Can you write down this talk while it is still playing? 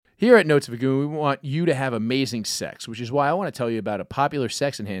Here at Notes of a Goon, we want you to have amazing sex, which is why I want to tell you about a popular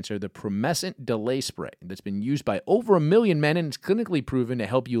sex enhancer, the Promescent Delay Spray, that's been used by over 1 million men and is clinically proven to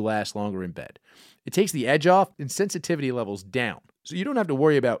help you last longer in bed. It takes the edge off and sensitivity levels down, so you don't have to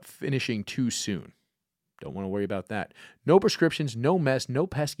worry about finishing too soon. Don't want to worry about that. No prescriptions, no mess, no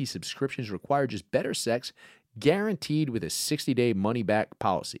pesky subscriptions required, just better sex, guaranteed with a 60-day money-back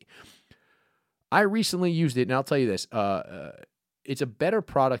policy. I recently used it, and I'll tell you this, it's a better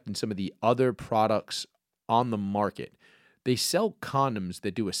product than some of the other products on the market. They sell condoms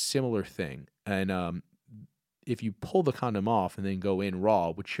that do a similar thing, and if you pull the condom off and then go in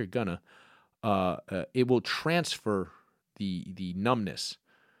raw, which you're gonna, it will transfer the numbness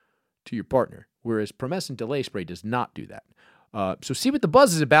to your partner, whereas Promescent Delay Spray does not do that. So see what the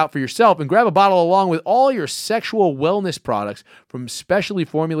buzz is about for yourself and grab a bottle along with all your sexual wellness products, from specially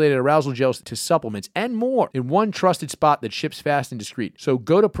formulated arousal gels to supplements and more, in one trusted spot that ships fast and discreet. So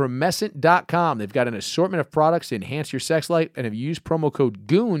go to Promescent.com. They've got an assortment of products to enhance your sex life, and if you use promo code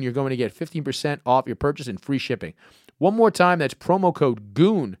GOON, you're going to get 15% off your purchase and free shipping. One more time, that's promo code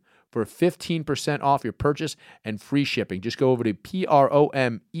GOON for 15% off your purchase and free shipping. Just go over to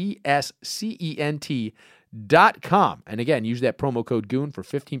PROMESCENT.com. And again, use that promo code GOON for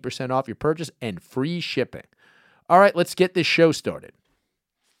 15% off your purchase and free shipping. All right, let's get this show started.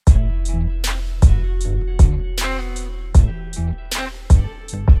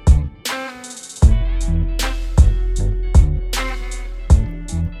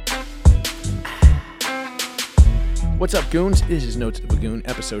 What's up, goons? This is Notes of a Goon,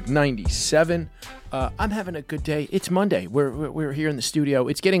 episode 97. I'm having a good day. It's Monday. We're here in the studio.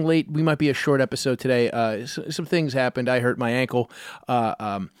 It's getting late. We might be a short episode today. Some things happened. I hurt my ankle.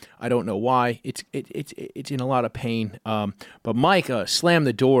 I don't know why. It's in a lot of pain. But Mike slammed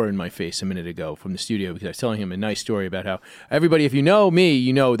the door in my face a minute ago from the studio because I was telling him a nice story about how everybody, if you know me,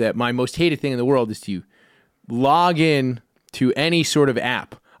 you know that my most hated thing in the world is to log in to any sort of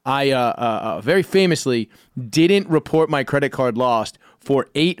app. I very famously didn't report my credit card lost for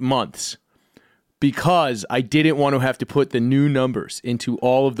 8 months because I didn't want to have to put the new numbers into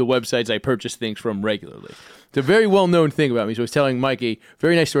all of the websites I purchase things from regularly. It's a very well-known thing about me. So I was telling Mike a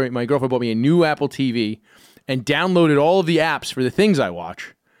very nice story. My girlfriend bought me a new Apple TV and downloaded all of the apps for the things I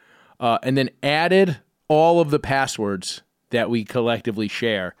watch, and then added all of the passwords that we collectively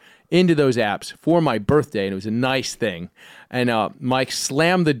share into those apps for my birthday, and it was a nice thing. And Mike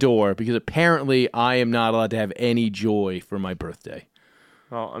slammed the door because apparently I am not allowed to have any joy for my birthday.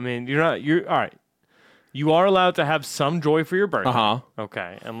 Well, I mean, you're all right. You are allowed to have some joy for your birthday. Uh-huh.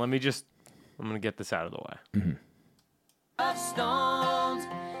 Okay, and I'm going to get this out of the way. Mm-hmm. Stones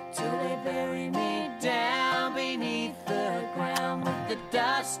till they bury me down beneath the ground with the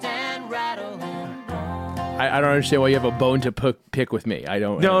dust and rattle and bone. I don't understand why you have a bone to pick with me.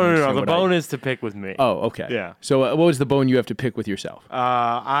 No. The bone is to pick with me. Oh, okay. Yeah. So what was the bone you have to pick with yourself?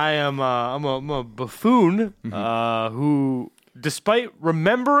 I'm a buffoon who, despite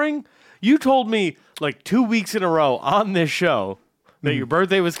remembering, you told me like 2 weeks in a row on this show that your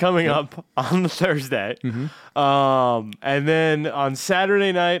birthday was coming up on the Thursday. Mm-hmm. And then on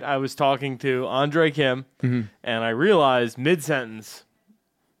Saturday night, I was talking to Andre Kim, and I realized mid-sentence,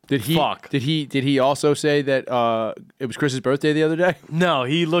 Did he also say that it was Chris's birthday the other day? No,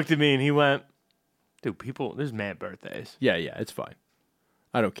 he looked at me and he went, dude, there's mad birthdays. Yeah, it's fine.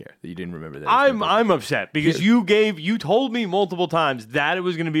 I don't care that you didn't remember that. I'm upset because you told me multiple times that it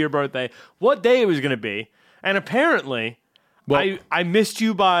was going to be your birthday, what day it was going to be, and apparently I missed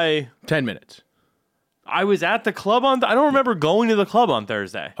you by 10 minutes. I was at the club I don't remember going to the club on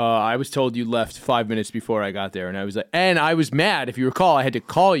Thursday. I was told you left 5 minutes before I got there, and I was mad. If you recall, I had to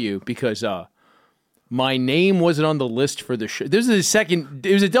call you because my name wasn't on the list for the show. It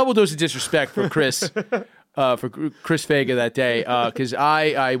was a double dose of disrespect for Chris, for Chris Vega that day, because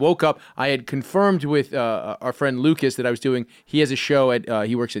I woke up. I had confirmed with our friend Lucas that I was doing. He has a show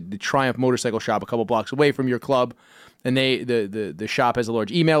he works at the Triumph Motorcycle Shop a couple blocks away from your club. And the shop has a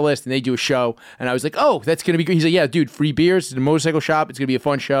large email list, and they do a show. And I was like, oh, that's going to be good. He's like, yeah, dude, free beers at the motorcycle shop. It's going to be a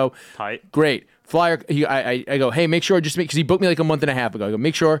fun show. Tight. Great. Flyer. I go, hey, make sure, because he booked me like a month and a half ago. I go,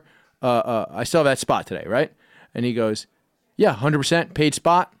 make sure I still have that spot today, right? And he goes, yeah, 100% paid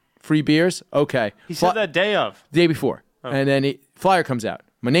spot, free beers. Okay. He said that day of. The day before. Oh. And then flyer comes out.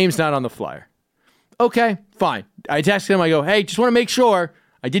 My name's not on the flyer. Okay, fine. I text him. I go, hey, just want to make sure,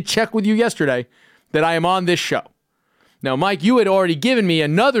 I did check with you yesterday, that I am on this show. Now, Mike, you had already given me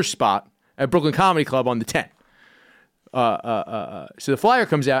another spot at Brooklyn Comedy Club on the 10th. So the flyer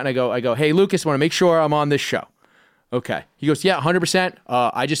comes out, and I go, hey, Lucas, I want to make sure I'm on this show. Okay. He goes, yeah, 100%.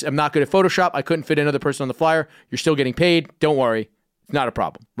 I'm not good at Photoshop. I couldn't fit another person on the flyer. You're still getting paid. Don't worry. Not a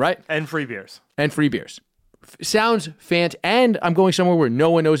problem, right? And free beers. And free beers. Sounds and I'm going somewhere where no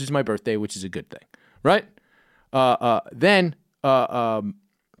one knows it's my birthday, which is a good thing, right? Then another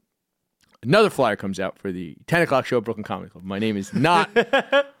flyer comes out for the 10 o'clock show at Brooklyn Comedy Club. My name is not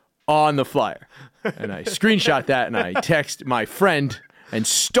on the flyer. And I screenshot that and I text my friend and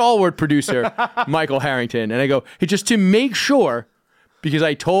stalwart producer, Michael Harrington. And I go, hey, just to make sure, because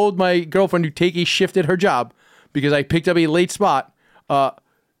I told my girlfriend to take a shift at her job because I picked up a late spot,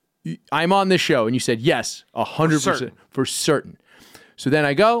 I'm on this show. And you said, yes, 100% for certain. So then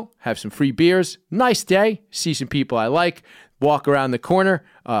I go, have some free beers, nice day, see some people I like, walk around the corner,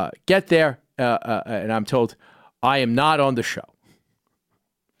 get there, and I'm told, I am not on the show.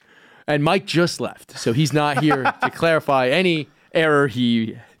 And Mike just left, so he's not here to clarify any error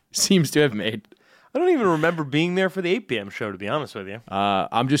he seems to have made. I don't even remember being there for the 8 p.m. show, to be honest with you.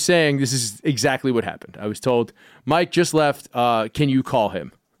 I'm just saying this is exactly what happened. I was told, Mike just left, can you call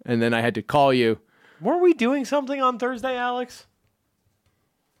him? And then I had to call you. Weren't we doing something on Thursday, Alex?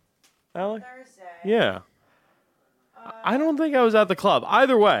 Thursday. Yeah. I don't think I was at the club.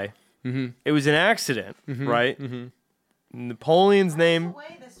 Either way, it was an accident, right? Napoleon's name.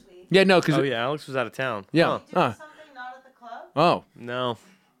 Away this week. Yeah, no, because... Oh, yeah, Alex was out of town. Yeah. Huh. Doing something not at the club? Oh. No,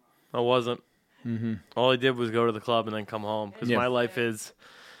 I wasn't. All I did was go to the club and then come home because Yeah. my life is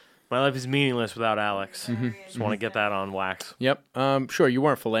meaningless without Alex. Just want to get that on wax. Yep. Sure, you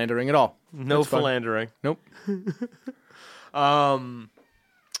weren't philandering at all. No That's fine. philandering. Nope.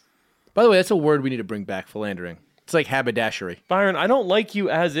 By the way, that's a word we need to bring back, philandering. It's like haberdashery. Byron, I don't like you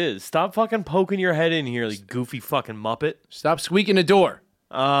as is. Stop fucking poking your head in here, like goofy fucking muppet. Stop squeaking the door.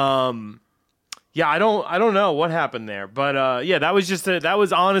 Yeah, I don't know what happened there, but yeah, that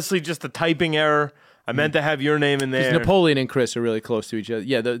was honestly just a typing error. I meant to have your name in there. Napoleon and Chris are really close to each other.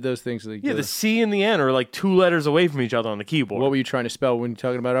 Yeah, those things. Like, Yeah, the C and the N are like 2 letters away from each other on the keyboard. What were you trying to spell when you're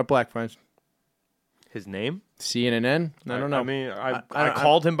talking about our black friends? His name? C and an N? I don't know. I mean, I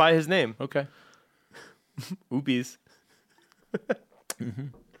called him by his name. Okay. Oopies.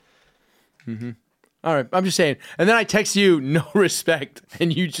 All right. I'm just saying. And then I text you no respect,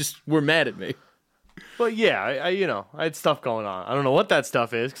 and you just were mad at me. But yeah, I had stuff going on. I don't know what that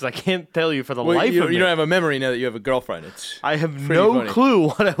stuff is because I can't tell you for the Well, life you of me. don't have a memory now that you have a girlfriend. It's I have pretty no funny. clue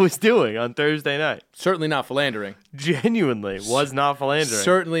what I was doing on Thursday night. certainly not philandering. Genuinely was not philandering.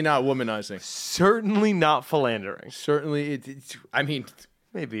 Certainly not womanizing. Certainly not philandering. Certainly, I mean,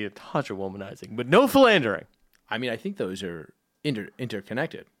 Maybe a touch of womanizing, but no philandering. I think those are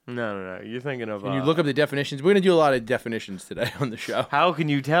interconnected. No. You're thinking of. When you look up the definitions, we're going to do a lot of definitions today on the show. How can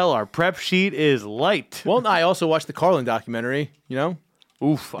you tell our prep sheet is light? Well, I also watched the Carlin documentary, you know?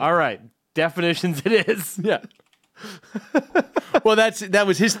 Oof. All right. Definitions it is. Yeah. Well, that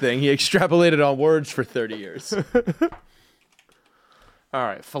was his thing. He extrapolated on words for 30 years. All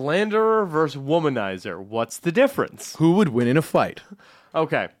right. Philanderer versus womanizer. What's the difference? Who would win in a fight?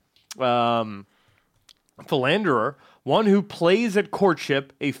 Okay. Philanderer, one who plays at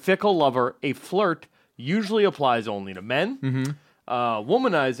courtship, a fickle lover, a flirt, usually applies only to men.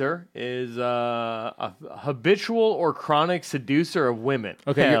 Womanizer is a habitual or chronic seducer of women.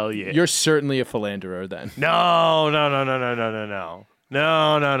 Okay, Hell yeah. you're certainly a philanderer then. No.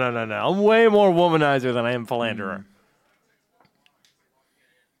 I'm way more womanizer than I am philanderer.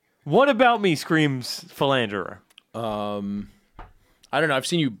 What about me screams philanderer? I don't know. I've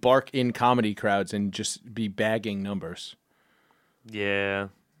seen you bark in comedy crowds and just be bagging numbers. Yeah.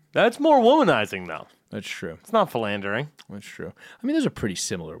 That's more womanizing, though. That's true. It's not philandering. That's true. I mean, those are pretty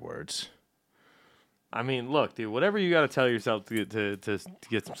similar words. I mean, look, dude, whatever you got to tell yourself to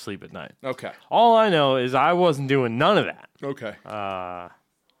get some sleep at night. Okay. All I know is I wasn't doing none of that. Okay.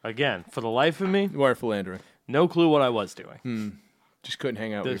 Again, for the life of me, You weren't philandering. no clue what I was doing. Just couldn't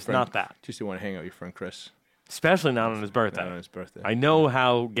hang out with your There's friend. not that. Just didn't want to hang out with your friend Chris. Especially not on his birthday. Not on his birthday. I know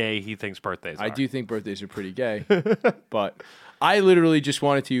how gay he thinks birthdays are. I do think birthdays are pretty gay, but I literally just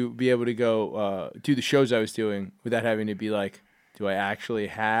wanted to be able to go do the shows I was doing without having to be like, do I actually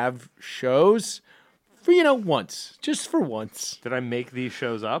have shows? For, once. Just for once. Did I make these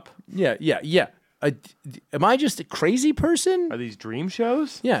shows up? Yeah. Am I just a crazy person? Are these dream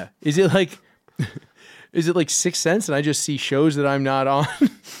shows? Yeah. Is it like Sixth Sense and I just see shows that I'm not on?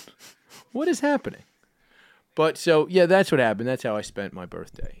 What is happening? But so, yeah, that's what happened. That's how I spent my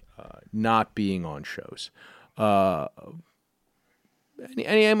birthday, not being on shows.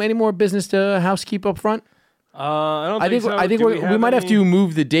 Any more business to housekeep up front? I don't I think so. I think Do we might have any- to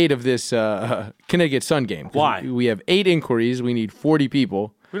move the date of this Connecticut Sun game. 'Cause Why? We have 8 inquiries. We need 40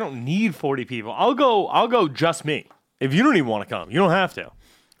 people. We don't need 40 people. I'll go just me. If you don't even want to come, you don't have to.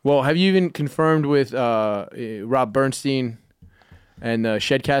 Well, have you even confirmed with Rob Bernstein and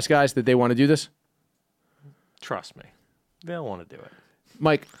Shedcast guys that they want to do this? Trust me, they'll want to do it.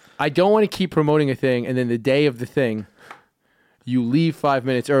 Mike, I don't want to keep promoting a thing, and then the day of the thing, you leave 5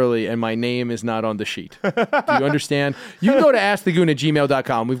 minutes early, and my name is not on the sheet. Do you understand? You can go to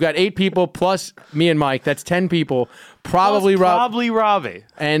askthegoon@gmail.com. We've got 8 people plus me and Mike. That's 10 people. Probably Robbie.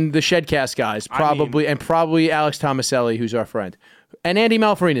 And the Shedcast guys, probably, and probably Alex Tomaselli, who's our friend. And Andy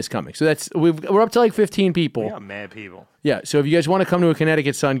Malfarina is coming. So we're up to like 15 people. We got mad people. Yeah, so if you guys want to come to a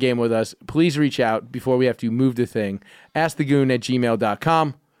Connecticut Sun game with us, please reach out before we have to move the thing.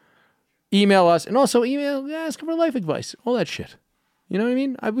 AskTheGoon@gmail.com. Email us, and also ask for life advice, all that shit. You know what I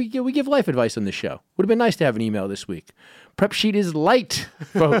mean? We give life advice on this show. Would have been nice to have an email this week. Prep sheet is light,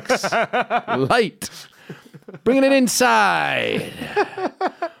 folks. Light. Bringing it inside.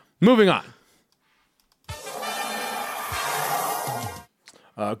 Moving on.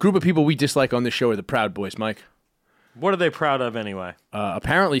 A group of people we dislike on this show are the Proud Boys, Mike. What are they proud of anyway?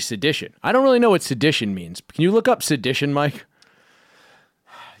 Apparently sedition. I don't really know what sedition means. Can you look up sedition, Mike?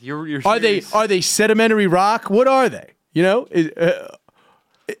 You're Are they sedimentary rock? What are they? You know, is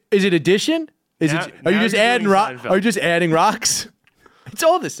it addition? Are you just adding rock? Are you just adding rocks? It's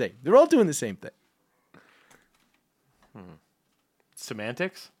all the same. They're all doing the same thing.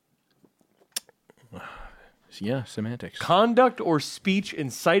 Semantics? Yeah, semantics. Conduct or speech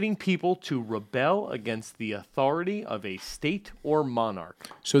inciting people to rebel against the authority of a state or monarch.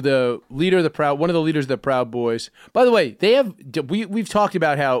 So one of the leaders of the Proud Boys. By the way, we've talked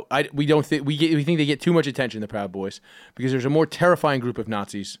about how we think they get too much attention, the Proud Boys, because there's a more terrifying group of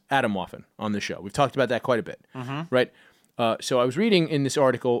Nazis, Atomwaffen, on the show. We've talked about that quite a bit, right? So I was reading in this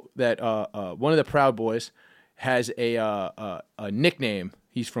article that one of the Proud Boys has a nickname.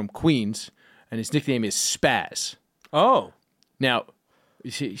 He's from Queens. And his nickname is Spaz. Oh. Now,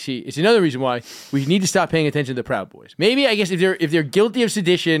 you see, it's another reason why we need to stop paying attention to the Proud Boys. Maybe, I guess, if they're guilty of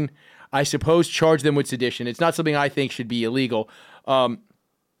sedition, I suppose charge them with sedition. It's not something I think should be illegal. Wasn't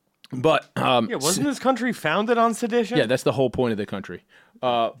this country founded on sedition? Yeah, that's the whole point of the country.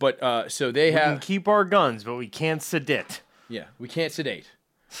 So they we can keep our guns, but we can't sedate. Yeah, we can't sedate.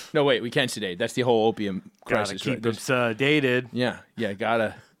 No, wait, we can sedate. That's the whole opium crisis. Gotta keep them sedated. Yeah,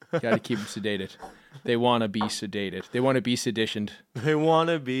 gotta keep them sedated. They want to be sedated. They want to be seditioned. They want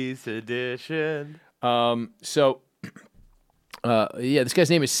to be seditioned. This guy's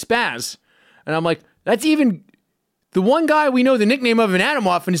name is Spaz. And I'm like, that's even the one guy we know the nickname of in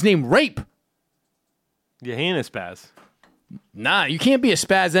Atomwaffen is named Rape. Yeah, he ain't a spaz. Nah, you can't be a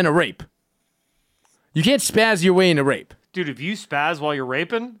spaz and a rape. You can't spaz your way into rape. Dude, if you spaz while you're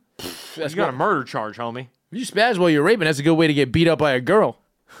raping, you got a murder charge, homie. If you spaz while you're raping, that's a good way to get beat up by a girl.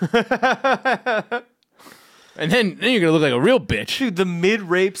 And then you're gonna look like a real bitch. Dude, the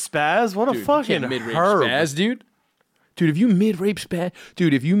mid-rape spaz? What a fucking mid-rape herb. spaz, dude. Dude, if you mid-rape spaz,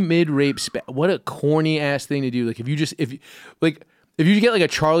 what a corny ass thing to do. Like if you get like a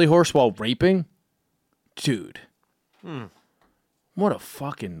Charlie horse while raping, dude. What a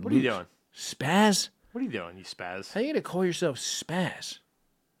fucking. What are you doing? Spaz? What are you doing, you spaz? How you gonna call yourself Spaz?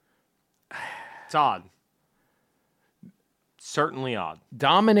 It's odd. Certainly odd.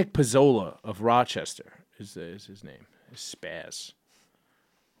 Dominic Pizzola of Rochester is his name. Is Spaz.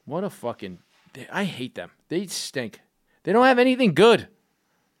 What a fucking. I hate them. They stink. They don't have anything good.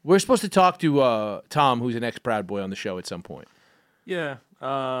 We're supposed to talk to Tom, who's an ex-Proud Boy, on the show at some point. Yeah.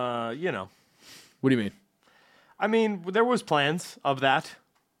 What do you mean? I mean, there was plans of that.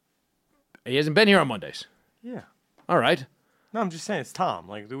 He hasn't been here on Mondays. Yeah. All right. No, I'm just saying it's Tom.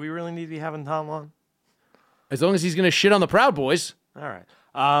 Like, do we really need to be having Tom on? As long as he's going to shit on the Proud Boys. All right.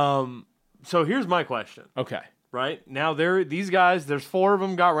 So here's my question. Okay. Right? Now, these guys, there's 4 of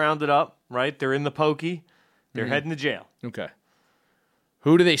them got rounded up, right? They're in the pokey. They're heading to jail. Okay.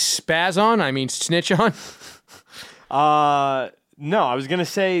 Who do they spaz on? I mean, snitch on? No, I was going to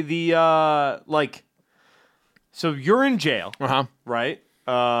say so you're in jail, right?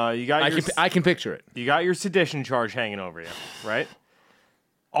 You got I can picture it. You got your sedition charge hanging over you, right?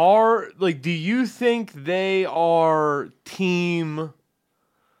 Do you think they are team?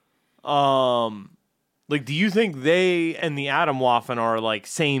 Do you think they and the Atomwaffen are like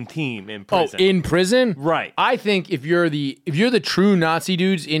same team in prison? Oh, in prison? Right. I think if you're the true Nazi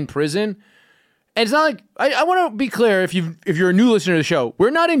dudes in prison, and it's not like I want to be clear, if you're a new listener to the show, we're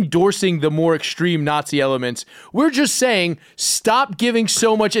not endorsing the more extreme Nazi elements. We're just saying stop giving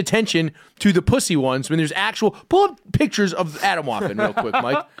so much attention to the pussy ones when there's actual. Pull up pictures of Atomwaffen real quick,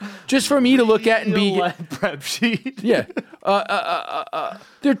 Mike, just for me to look at and be. Prep sheet. Yeah.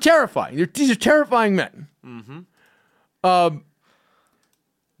 They're terrifying. These are terrifying men. Yeah,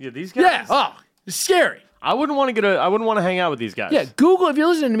 these guys. Yeah. Oh, it's scary. I wouldn't want to hang out with these guys. Yeah, Google, if you're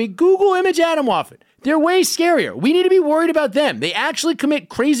listening to me, Google image Adam Wofford. They're way scarier. We need to be worried about them. They actually commit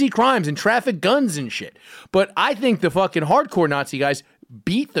crazy crimes and traffic guns and shit. But I think the fucking hardcore Nazi guys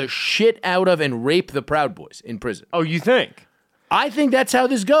beat the shit out of and rape the Proud Boys in prison. Oh, you think? I think that's how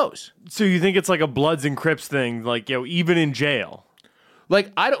this goes. So you think it's like a Bloods and Crips thing, like, even in jail?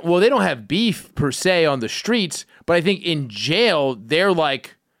 Like, they don't have beef per se on the streets, but I think in jail, they're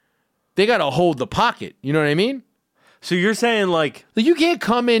like, they got to hold the pocket. You know what I mean? So you're saying, like You can't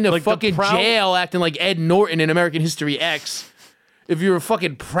come into Like the fucking jail acting like Ed Norton in American History X if you're a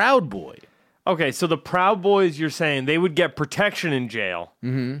fucking Proud Boy. okay, so the Proud Boys, you're saying they would get protection in jail,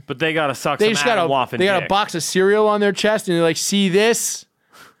 but they got to suck They some just got Adam Wofford they got a dick. box of cereal on their chest, and they're like, "See this?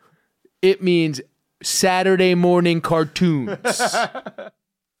 It means Saturday morning cartoons."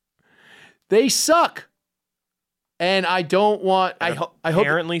 They suck, and I don't want. I hope.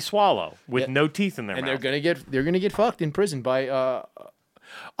 Apparently swallow with no teeth in their And mouth. they're gonna get fucked in prison by.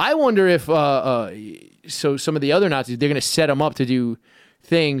 I wonder if so some of the other Nazis, they're gonna set them up to do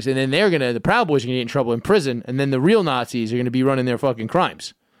things, and then the Proud Boys are gonna get in trouble in prison, and then the real Nazis are gonna be running their fucking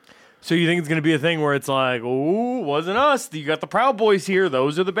crimes. So you think it's going to be a thing where it's like, oh, wasn't us. You got the Proud Boys here.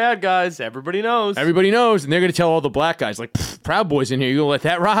 Those are the bad guys. Everybody knows. Everybody knows, and they're gonna tell all the black guys like, Proud Boys in here. You gonna let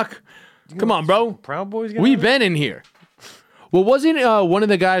that rock? Come on, bro. Proud Boys gonna We've been in here. Well, wasn't one of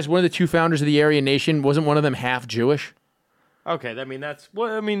the two founders of the Aryan Nation, wasn't one of them half Jewish? Okay,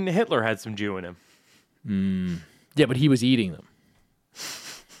 I mean, Hitler had some Jew in him. Yeah, but he was eating them.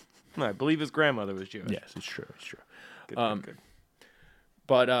 I believe his grandmother was Jewish. Yes, it's true. It's true. Good.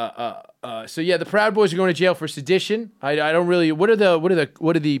 But so yeah, the Proud Boys are going to jail for sedition. I don't really. What are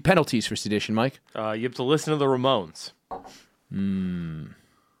the penalties for sedition, Mike? You have to listen to the Ramones.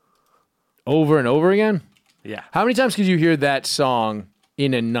 Over and over again. Yeah. How many times could you hear that song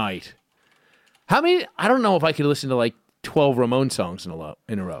in a night? How many? I don't know if I could listen to like 12 Ramones songs in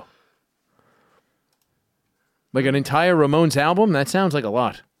a row. Like an entire Ramones album? That sounds like a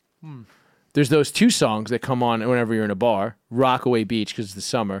lot. There's those two songs that come on whenever you're in a bar. Rockaway Beach, because it's the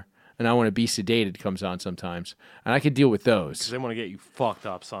summer, and I Want to Be Sedated comes on sometimes. And I could deal with those. They want to get you fucked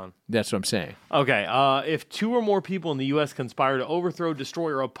up, son. That's what I'm saying. Okay, if two or more people in the U.S. conspire to overthrow, destroy,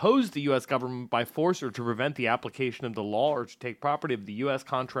 or oppose the U.S. government by force or to prevent the application of the law or to take property of the U.S.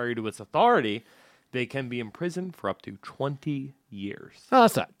 contrary to its authority, they can be imprisoned for up to 20 years. Oh,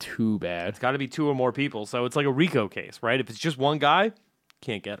 that's not too bad. It's got to be two or more people, so it's like a RICO case, right? If it's just one guy,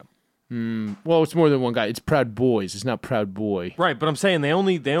 can't get him. Well, it's more than one guy. It's Proud Boys. It's not Proud Boy. Right, but I'm saying they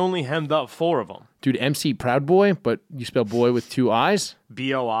only hemmed up 4 of them. Dude, MC Proud Boy, but you spell boy with 2 I's?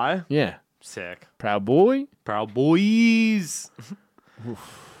 BOI? Yeah. Sick. Proud Boy? Proud Boys.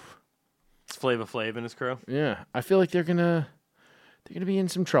 It's Flava Flav and his crew. Yeah. I feel like they're gonna be in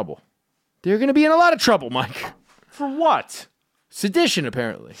some trouble. They're gonna be in a lot of trouble, Mike. For what? Sedition,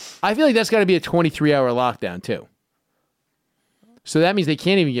 apparently. I feel like that's gotta be a 23-hour lockdown, too. So that means they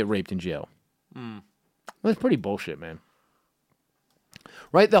can't even get raped in jail. That's pretty bullshit, man.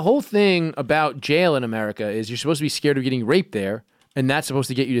 Right? The whole thing about jail in America is you're supposed to be scared of getting raped there, and that's supposed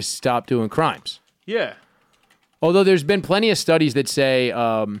to get you to stop doing crimes. Yeah. Although there's been plenty of studies that say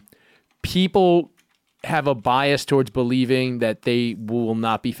people have a bias towards believing that they will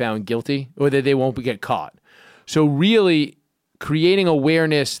not be found guilty or that they won't get caught. So really creating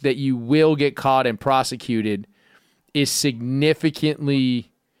awareness that you will get caught and prosecuted is significantly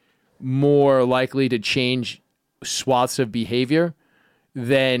more likely to change swaths of behavior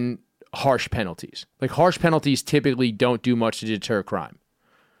than harsh penalties. Like harsh penalties typically don't do much to deter crime.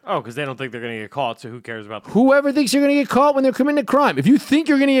 Oh, because they don't think they're going to get caught, so who cares about them? Whoever thinks you're going to get caught when they're committing a crime. If you think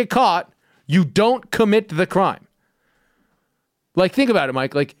you're going to get caught, you don't commit the crime. Like, think about it,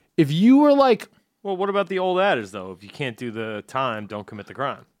 Mike. Like, if you were like, Well, what about the old adage, though? If you can't do the time, don't commit the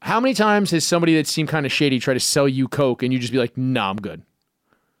crime. how many times has somebody that seemed kind of shady try to sell you coke and you just be like, nah, I'm good?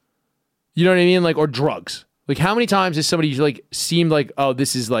 You know what I mean? Like, or drugs. Like, how many times has somebody like seemed like, oh,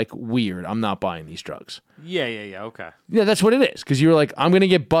 this is like weird. I'm not buying these drugs. Yeah, okay. Yeah, that's what it is. Because you're like, I'm going to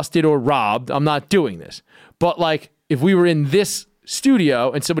get busted or robbed. I'm not doing this. But like, if we were in this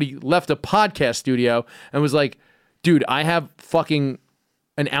studio and somebody left a podcast studio and was like, dude, I have fucking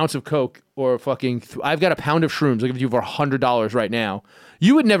an ounce of coke or fucking, I've got a pound of shrooms. I'll give you for $100 right now.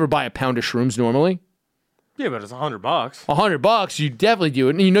 You would never buy a pound of shrooms normally. Yeah, but it's $100. $100, you definitely do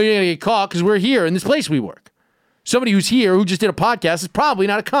it. And you know you're going to get caught because we're here in this place we work. Somebody who's here who just did a podcast is probably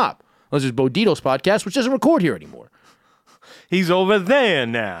not a cop. Unless it's Bo Dito's podcast, which doesn't record here anymore. He's over there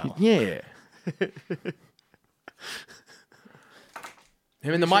now. Yeah.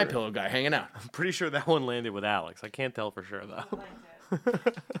 Him and the My Pillow guy hanging out. I'm pretty sure that one landed with Alex. I can't tell for sure, though.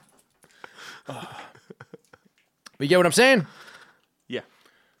 You get what I'm saying? Yeah.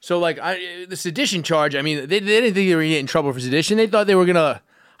 So, like, the sedition charge, I mean, they didn't think they were going to get in trouble for sedition. They thought they were going to,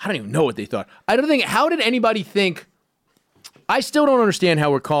 I don't even know what they thought. I don't think, how did anybody think, I still don't understand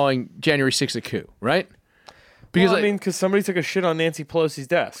how we're calling January 6th a coup, right? Because, Well, because somebody took a shit on Nancy Pelosi's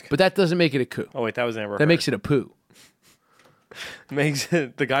desk. but that doesn't make it a coup. Oh, wait, that was Amber That Heard. makes it a poo. Makes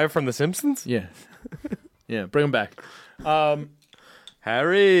it the guy from The Simpsons? Yeah. Yeah, bring him back.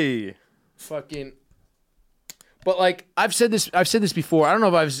 Harry. Fucking. But like I've said this before. I don't know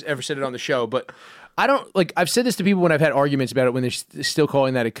if I've ever said it on the show, but I don't like. I've said this to people when I've had arguments about it when they're still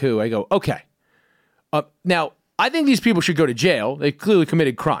calling that a coup. I go, okay. Now I think these people should go to jail. They clearly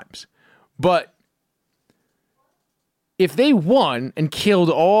committed crimes, but if they won and killed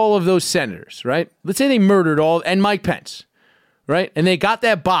all of those senators, right? Let's say they murdered all and Mike Pence, right? And they got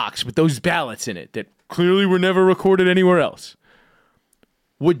that box with those ballots in it that clearly were never recorded anywhere else.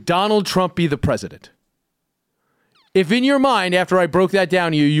 Would Donald Trump be the president? If in your mind, after I broke that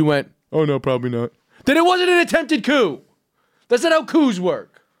down to you, you went, oh, no, probably not. Then it wasn't an attempted coup. That's not how coups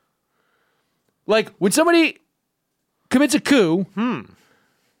work. Like, when somebody commits a coup,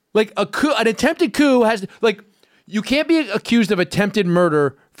 like an attempted coup has, like, you can't be accused of attempted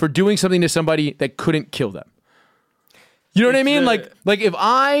murder for doing something to somebody that couldn't kill them. You know what I mean? Like if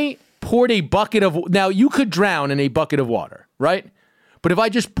I poured a bucket of, now you could drown in a bucket of water, right? But if I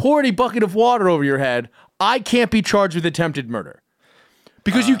just poured a bucket of water over your head, I can't be charged with attempted murder.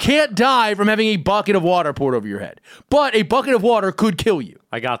 Because you can't die from having a bucket of water poured over your head. But a bucket of water could kill you.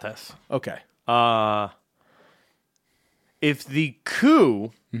 I got this. Okay. If the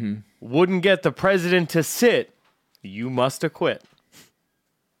coup wouldn't get the president to sit, you must acquit.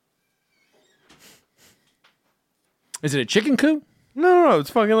 Is it a chicken coup? No, it's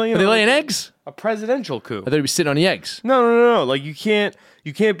fucking like Are they laying eggs? a presidential coup. I thought he was sitting on the eggs. No. Like you can't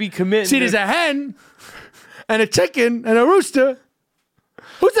be committing. See, there's a hen and a chicken and a rooster.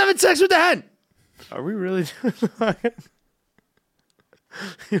 Who's having sex with the hen? Are we really?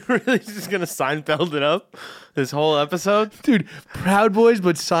 You're really just gonna Seinfeld it up this whole episode? Dude, Proud Boys,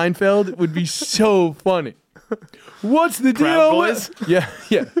 but Seinfeld would be so funny. What's the deal? Proud Boys? Yeah.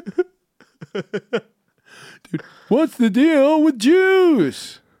 Dude, what's the deal with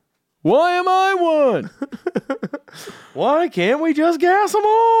Jews? Why am I one? Why can't we just gas them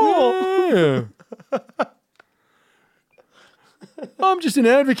all? Yeah. I'm just an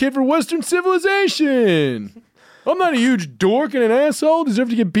advocate for Western civilization. I'm not a huge dork and an asshole. Deserve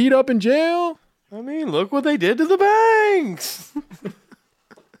to get beat up in jail. I mean, look what they did to the banks.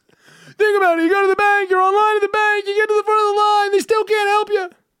 Think about it. You go to the bank, you're online at the bank, you get to the front of the line, they still can't help you.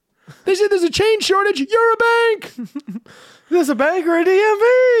 They said there's a chain shortage. You're a bank. There's a bank or a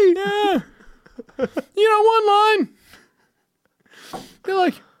DMV. Yeah. You know, one line. They're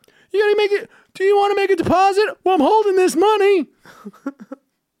like, you gotta make it. Do you want to make a deposit? Well, I'm holding this money.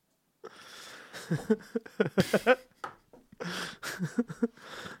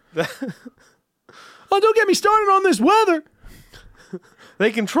 Oh, don't get me started on this weather.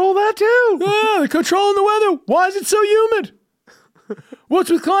 They control that too. Yeah, they're controlling the weather. Why is it so humid? What's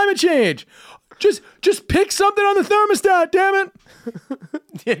with climate change? Just pick something on the thermostat, damn it.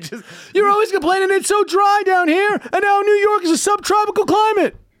 Yeah, just You're always complaining it's so dry down here, and now New York is a subtropical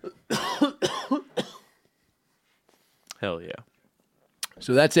climate. hell yeah.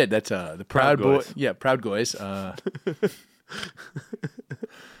 So that's it. That's the Proud Boys. Boys. Yeah, Proud Boys.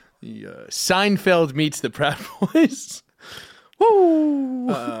 Seinfeld meets the Proud Boys. Woo!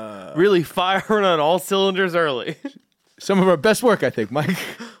 Really firing on all cylinders early. Some of our best work, I think, Mike.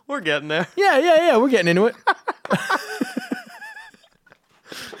 We're getting there. Yeah. We're getting into it.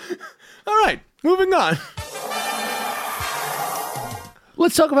 All right, moving on.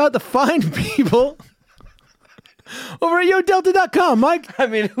 Let's talk about the fine people over at YoDelta.com, Mike. I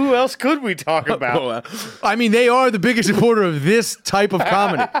mean, who else could we talk about? I mean, they are the biggest supporter of this type of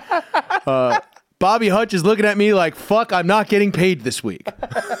comedy. Bobby Hutch is looking at me like, fuck, I'm not getting paid this week.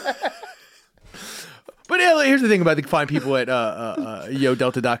 But here's the thing about the fine people at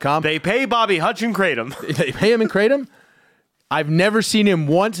YoDelta.com. They pay Bobby Hutch and Kratom. They pay him and Kratom. I've never seen him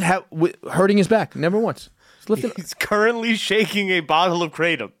once hurting his back. Never once. Just lifting. He's currently shaking a bottle of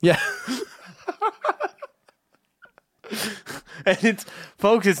Kratom. Yeah. And it's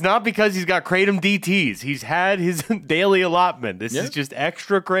not because he's got Kratom DTs. He's had his daily allotment. This is just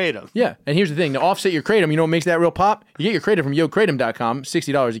extra Kratom. Yeah. And here's the thing. To offset your Kratom, you know what makes that real pop? You get your Kratom from YoKratom.com,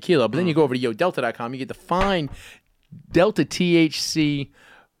 $60 a kilo. But then you go over to YoDelta.com, you get the fine Delta THC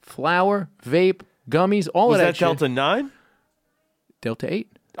flower, vape, gummies, all Was of that shit. Delta 9? Delta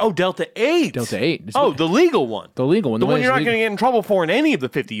 8. Oh, Delta 8. Delta 8. It's Oh, the legal one. the legal one. The one that's you're not legal. going to get in trouble for in any of the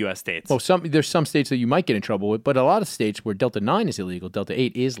 50 U.S. states. Well, there's some states that you might get in trouble with, but a lot of states where Delta 9 is illegal, Delta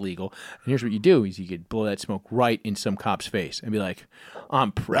 8 is legal. And here's what you do is you could blow that smoke right in some cop's face and be like,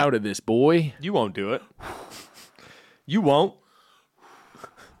 I'm proud of this, boy. You won't do it. You won't.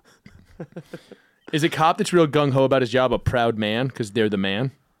 Is a cop that's real gung-ho about his job a proud man because they're the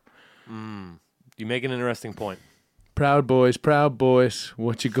man? You make an interesting point. Proud boys,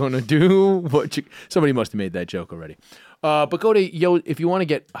 what you gonna do? Somebody must have made that joke already. But go to if you want to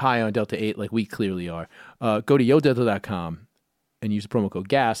get high on Delta 8 like we clearly are, go to yodelta.com and use the promo code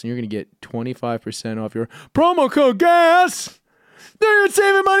GAS and you're gonna get 25% off your promo code GAS. There, you're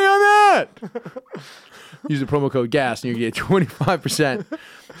saving money on that. Use the promo code GAS and you get 25%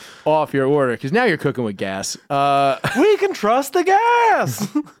 off your order because now you're cooking with gas. We can trust the gas.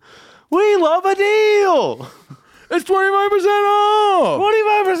 We love a deal. It's 25% off.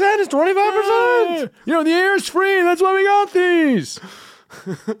 25% is 25%. You know, the air's free. That's why we got these.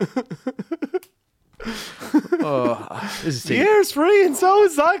 This is The air's free and so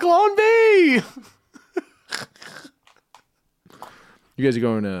is Cyclone B. You guys are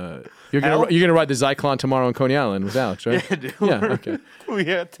going to... You're Hell? gonna ride the Zyklon tomorrow on Coney Island with Alex, right? Yeah, dude. Yeah, okay.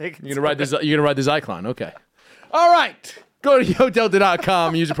 Yeah, take it. You're gonna ride the Zyklon, okay. All right. Go to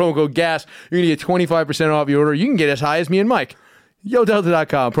yodelta.com, use the promo code GAS. You're gonna get 25% off your order. You can get as high as me and Mike.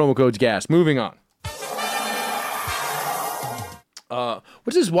 Yodelta.com, promo code's GAS. Moving on.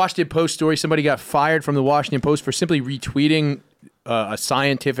 What's this Washington Post story? Somebody got fired from the Washington Post for simply retweeting a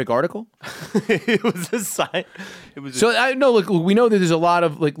scientific article. It was a sign. It was. So I know. Look, we know that there's a lot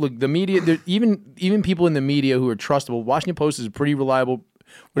of look the media. Even people in the media who are trustable. Washington Post is a pretty reliable.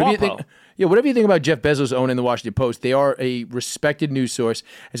 Whatever you think, WAPO. yeah, whatever you think about Jeff Bezos owning the Washington Post, they are a respected news source.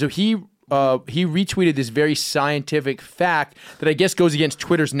 And so he retweeted this very scientific fact that I guess goes against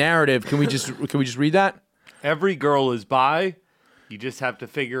Twitter's narrative. Can we just read that? Every girl is bi. You just have to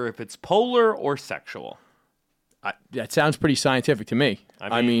figure if it's polar or sexual. That sounds pretty scientific to me.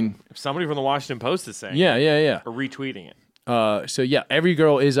 I mean, if somebody from the Washington Post is saying yeah. or retweeting it. So yeah, every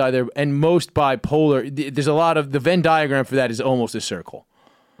girl is either, and most bipolar. There's a lot of the Venn diagram for that is almost a circle.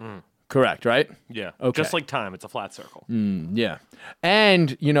 Correct, right? Yeah. Okay. Just like time, it's a flat circle. Yeah,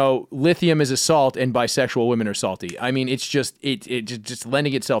 and lithium is a salt, and bisexual women are salty. I mean, it's just just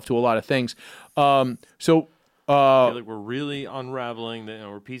lending itself to a lot of things. I feel like we're really unraveling,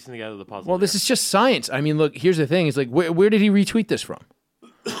 we're piecing together the puzzle. Well, this is just science. I mean, look, here's the thing. It's like, where did he retweet this from?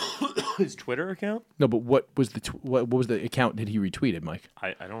 his Twitter account. No, but what was what was the account that he retweeted, Mike?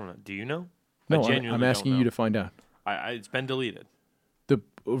 I don't know. Do you know? No, I genuinely I'm asking don't you know. to find out. It's been deleted. The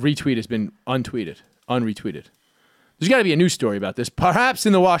retweet has been unretweeted. There's got to be a news story about this, perhaps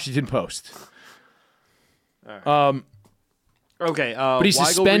in the Washington Post. Okay, But he's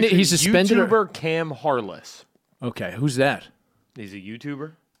suspended- he's suspended or- YouTuber Cam Harless. Okay, who's that? He's a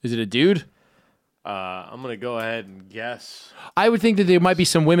YouTuber. Is it a dude? I'm gonna go ahead and guess. I would think that there might be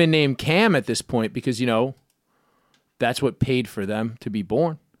some women named Cam at this point because that's what paid for them to be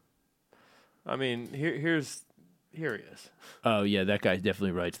born. I mean, here he is. Oh yeah, that guy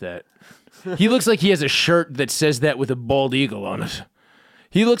definitely writes that. He looks like he has a shirt that says that with a bald eagle on it.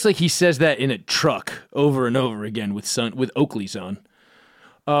 He looks like he says that in a truck over and over again with Oakley's on.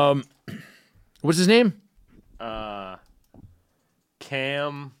 What's his name?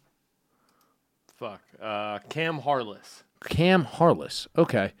 Cam Harless. Cam Harless.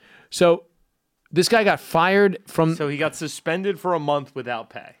 Okay, so this guy got fired from. So he got suspended for a month without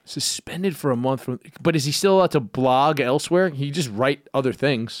pay. Suspended for a month from. But is he still allowed to blog elsewhere? He just write other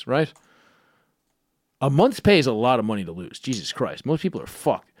things, right? A month's pay is a lot of money to lose. Jesus Christ. Most people are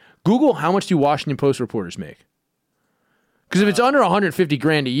fucked. Google how much do Washington Post reporters make? Because if it's under 150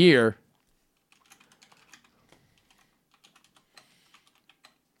 grand a year.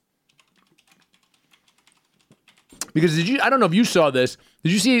 Because I don't know if you saw this.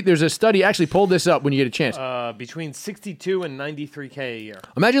 Did you see there's a study, actually pull this up when you get a chance. Between 62 and 93K a year.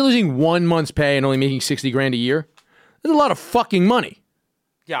 Imagine losing 1 month's pay and only making 60 grand a year. That's a lot of fucking money.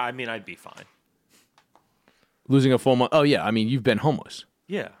 Yeah, I mean, I'd be fine. Losing a full month. Oh yeah, I mean, you've been homeless.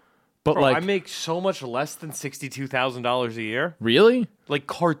 Yeah. But Bro, like I make so much less than $62,000 a year. really? Like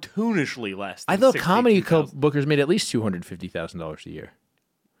cartoonishly less. I Than thought comedy $62,000. bookers made at least $250,000 a year.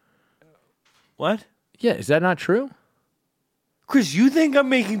 What? Yeah, is that not true? Chris, you think I'm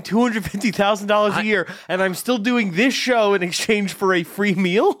making $250,000 a year and I'm still doing this show in exchange for a free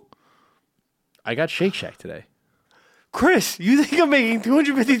meal? I got Shake Shack today. Chris, you think I'm making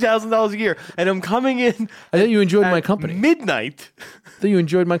 $250,000 a year and I'm coming in I thought you enjoyed my at company. midnight? I thought you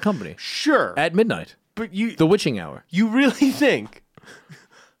enjoyed my company. Sure. At midnight. But you The witching hour. really think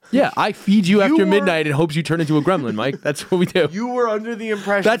Yeah, I feed you after midnight in hopes you turn into a gremlin, Mike. That's what we do. You were under the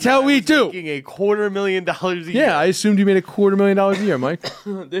impression That's how that I we was do. making $250,000 a year. Yeah, I assumed you made $250,000 a year, Mike.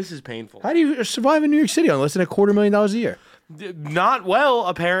 This is painful. How do you survive in New York City on less than $250,000 a year? Not well,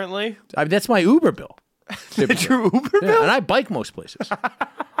 apparently. I mean, that's my Uber bill. That's your Uber Yeah, bill? and I bike most places.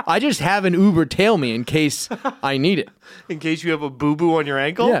 I just have an Uber tail me in case I need it. In case you have a boo-boo on your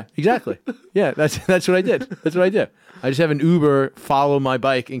ankle? Yeah, exactly. Yeah, that's what I did. That's what I do. I just have an Uber follow my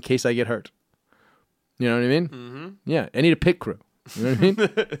bike in case I get hurt. You know what I mean? Mm-hmm. Yeah, I need a pit crew. You know what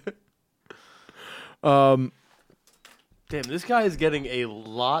I mean? Damn, this guy is getting a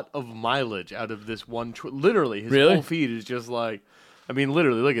lot of mileage out of this one. Literally, his Really? whole feed is just like, I mean,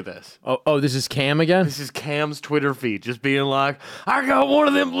 literally, look at this. Oh, this is Cam again? This is Cam's Twitter feed, just being like, I got one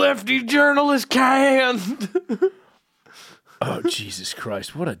of them lefty journalists, Cam. Oh, Jesus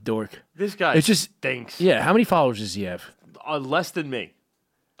Christ. What a dork. This guy It's just- stinks. Yeah, how many followers does he have? Less than me.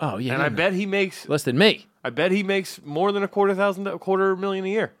 Oh, yeah. And I bet he makes less than me. more than $250,000 a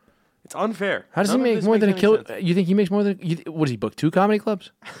year. It's unfair. How does None he of make this more makes than a any kilo? sense. You think he makes more than? What does he book? 2 comedy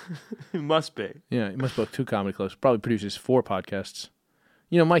clubs? It must be. Yeah, he must book 2 comedy clubs. Probably produces 4 podcasts.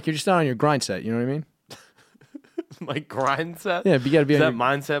 You know, Mike, you're just not on your grind set. You know what I mean? Like grind set? Yeah, but you got to be Is on that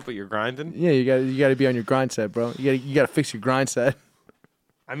your. mindset, but you're grinding? Yeah, you got to be on your grind set, bro. You got to fix your grind set.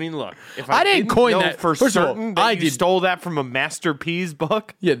 I mean, look, if I I didn't didn't coin know that. for First of all, certain that I you did- stole that from a Master P's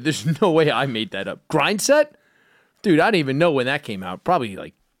book, Yeah, there's no way I made that up. Grind set, dude. I didn't even know when that came out. Probably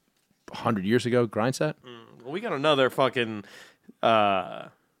like 100 years ago. Grind set. well, we got another fucking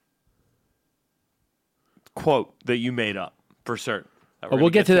quote that you made up for certain. Oh,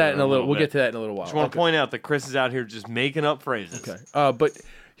 we'll get to that in a little. We'll get to that in a little while. I just want Okay. to point out that Chris is out here just making up phrases. Okay. But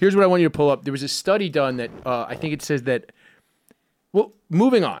here's what I want you to pull up. There was a study done that I think it says that. Well,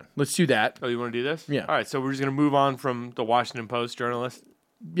 moving on. Let's do that. Oh, you want to do this? Yeah. All right, so we're just going to move on from the Washington Post journalist.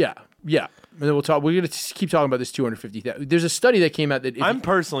 Yeah. And then we'll talk. We're gonna keep talking about this 250,000. There's a study that came out that. If I'm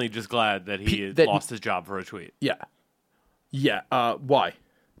personally just glad that he that- lost his job for a tweet. Yeah. Why?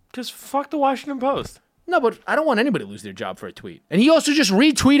 Because fuck the Washington Post. No, but I don't want anybody to lose their job for a tweet. And he also just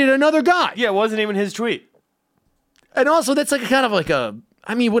retweeted another guy. Yeah, it wasn't even his tweet. And also, that's like a kind of like a.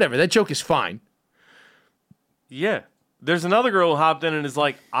 I mean, whatever. That joke is fine. Yeah. There's another girl who hopped in and is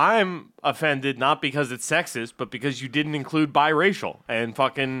like, I'm offended not because it's sexist, but because you didn't include biracial and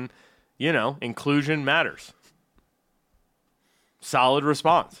fucking, inclusion matters. Solid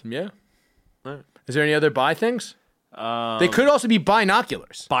response. Yeah. Right. Is there any other buy things? They could also be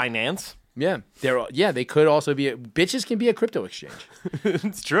binoculars. Binance. Yeah. They could also be. Bitches can be a crypto exchange.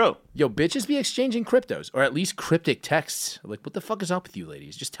 It's true. Yo, bitches be exchanging cryptos or at least cryptic texts. Like, what the fuck is up with you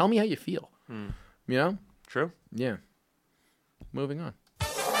ladies? Just tell me how you feel. You know? True. Yeah. Moving on.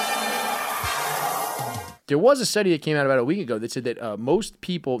 There was a study that came out about a week ago that said that most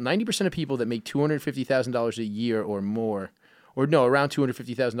people, 90% of people that make $250,000 a year or more, around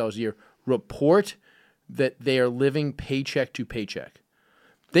 $250,000 a year, report that they are living paycheck to paycheck.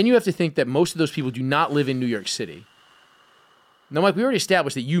 Then you have to think that most of those people do not live in New York City. Now, Mike, we already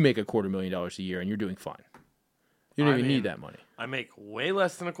established that you make $250,000 a year and you're doing fine. You don't even need that money. I make way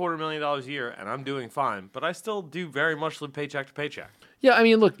less than $250,000 a year, and I'm doing fine, but I still do very much live paycheck to paycheck. Yeah, I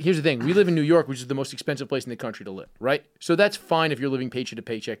mean, look, here's the thing. We live in New York, which is the most expensive place in the country to live, right? So that's fine if you're living paycheck to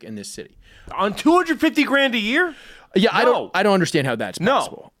paycheck in this city. On $250,000 a year? Yeah, No. I don't understand how that's No.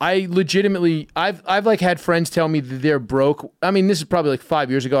 possible. I legitimately, I've like had friends tell me that they're broke. I mean, this is probably like 5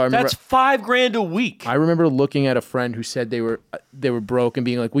 years ago. I remember That's $5,000 a week. I remember looking at a friend who said they were broke and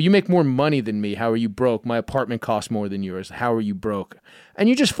being like, "Well, you make more money than me. How are you broke? My apartment costs more than yours. How are you broke?" And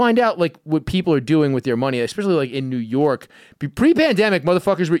you just find out like what people are doing with their money, especially like in New York. Pre-pandemic,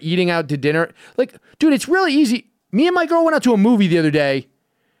 motherfuckers were eating out to dinner. Like, dude, it's really easy. Me and my girl went out to a movie the other day.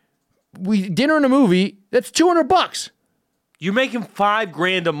 Dinner and a movie. That's $200. You're making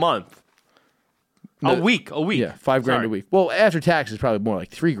 $5,000 a month. No, A week. Yeah, $5,000 Sorry. a week. Well, after taxes, probably more like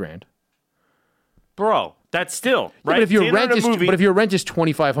 $3,000. Bro, that's still, Yeah, right? But if your Dinner rent and a is movie.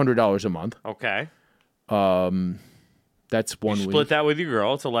 $2,500 a month, Okay. that's one week. Split that with your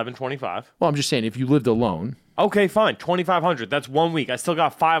girl. It's $1,125. Well, I'm just saying, if you lived alone, Okay, fine. $2,500. That's 1 week. I still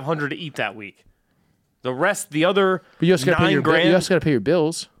got $500 to eat that week. The rest, the other but you also got to pay your $9,000. You also got to pay your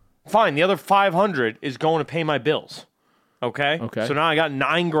bills. Fine. The other $500 is going to pay my bills. Okay. Okay. So now I got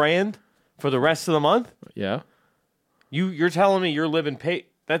 $9,000 for the rest of the month. Yeah. You're telling me you're living pay?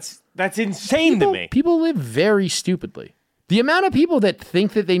 That's insane to me. People live very stupidly. The amount of people that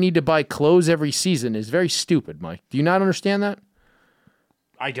think that they need to buy clothes every season is very stupid, Mike. Do you not understand that?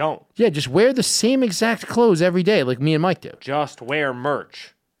 I don't. Yeah, just wear the same exact clothes every day like me and Mike do. Just wear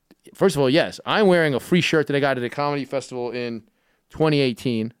merch. First of all, yes, I'm wearing a free shirt that I got at a comedy festival in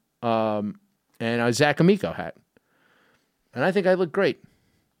 2018. and a Zach Amico hat. And I think I look great.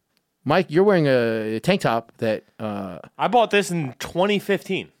 Mike, you're wearing a tank top that, I bought this in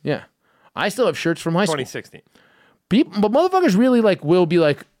 2015, yeah. I still have shirts from high school. 2016. But motherfuckers really like will be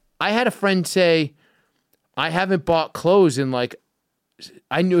like, I had a friend say, I haven't bought clothes in like,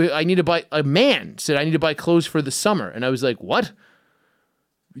 I need to buy, a man said I need to buy clothes for the summer. And I was like, what?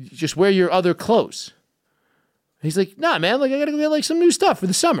 Just wear your other clothes. He's like, nah, man, like I gotta go get like some new stuff for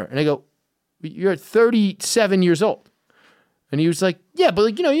the summer. And I go, you're 37 years old. And he was like, yeah, but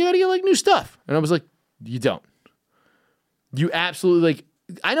like, you gotta get like new stuff. And I was like, you don't. You absolutely like,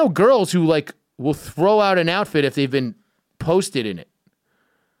 I know girls who like will throw out an outfit if they've been posted in it.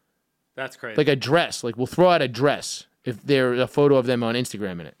 That's crazy. Like a dress. Like we'll throw out a dress if there's a photo of them on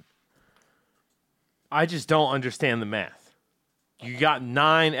Instagram in it. I just don't understand the math. You got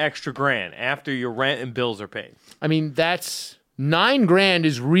 $9 extra grand after your rent and bills are paid. I mean, that's $9,000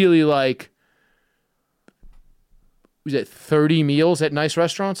 is really like, was it 30 meals at nice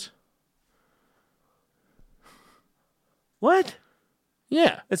restaurants? What?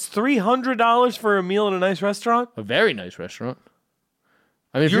 Yeah. It's $300 for a meal at a nice restaurant? A very nice restaurant.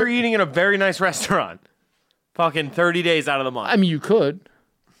 I mean, if You're eating in a very nice restaurant. Fucking 30 days out of the month. I mean, you could.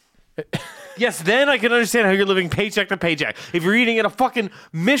 Yes, then I can understand how you're living paycheck to paycheck. If you're eating at a fucking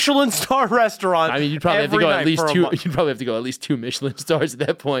Michelin star restaurant, I mean, you'd probably have to every go night at least for a two. month. You'd probably have to go at least 2 Michelin stars at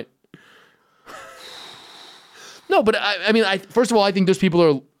that point. No, but I mean, first of all, I think those people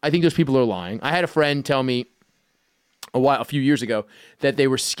are lying. I had a friend tell me a few years ago that they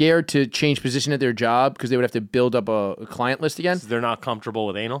were scared to change position at their job because they would have to build up a client list again. They're not comfortable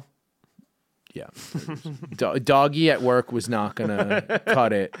with anal. Yeah, doggy at work was not gonna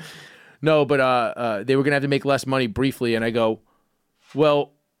cut it. No, but they were gonna have to make less money briefly, and I go,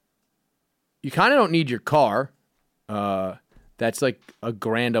 well, you kind of don't need your car. That's like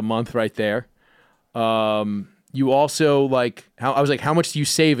 $1,000 a month right there. You also I was like, how much do you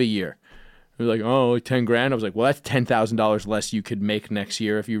save a year? They were like, oh, like $10,000. I was like, well, that's $10,000 less you could make next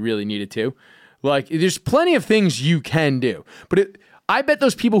year if you really needed to. Like, there's plenty of things you can do, but I bet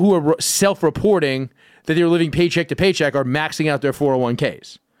those people who are self-reporting that they're living paycheck to paycheck are maxing out their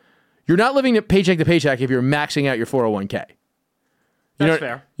 401ks. You're not living paycheck to paycheck if you're maxing out your 401k. That's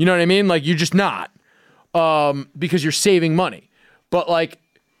fair. You know what I mean? Like, you're just not, because you're saving money. But like,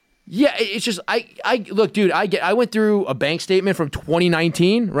 yeah, it's just I look, dude. I went through a bank statement from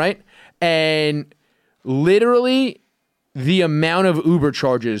 2019, right? And literally, the amount of Uber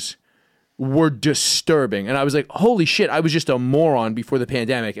charges were disturbing. And I was like, holy shit, I was just a moron before the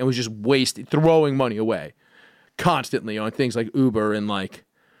pandemic and was just throwing money away constantly on things like Uber and like,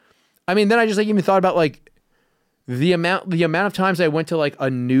 I mean, then I just like even thought about like the amount of times I went to like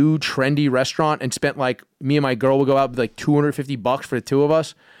a new trendy restaurant and spent like, me and my girl would go out with like $250 for the two of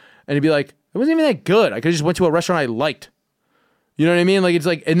us. And it'd be like, it wasn't even that good. I could have just went to a restaurant I liked. You know what I mean? Like, it's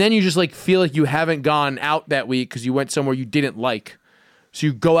like, and then you just like feel like you haven't gone out that week because you went somewhere you didn't like. So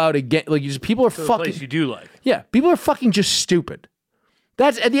you go out again. Like, people are To a fucking. place you do like. Yeah, people are fucking just stupid.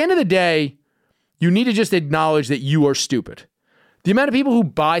 That's at the end of the day, you need to just acknowledge that you are stupid. The amount of people who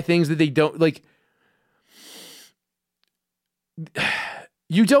buy things that they don't like.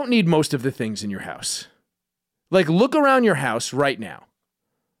 You don't need most of the things in your house. Like, look around your house right now.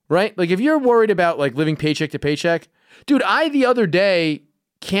 Right? Like, if you're worried about like living paycheck to paycheck, dude, I the other day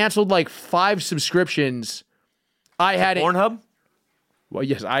canceled like 5 subscriptions. I had it. Pornhub? Well,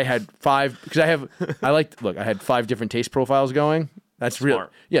 yes, I had 5 because I had 5 different taste profiles going. That's real.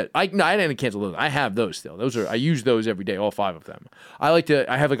 Smart. Yeah, I didn't cancel those. I have those still. I use those every day, all 5 of them. I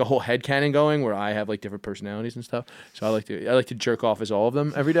have like a whole headcanon going where I have like different personalities and stuff. So I like to jerk off as all of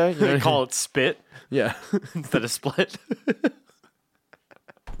them every day. You know what I They mean? call it spit Yeah. instead of split.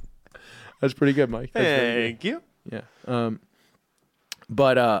 That's pretty good, Mike. That's very Thank you. good. Yeah.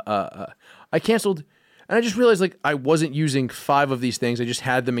 But I canceled. And I just realized like I wasn't using 5 of these things. I just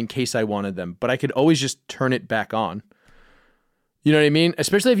had them in case I wanted them. But I could always just turn it back on. You know what I mean?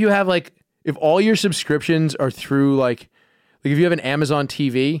 Especially if you have like, if all your subscriptions are through like if you have an Amazon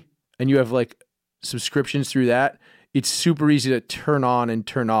TV and you have like subscriptions through that, it's super easy to turn on and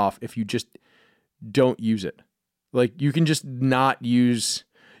turn off if you just don't use it. Like you can just not use,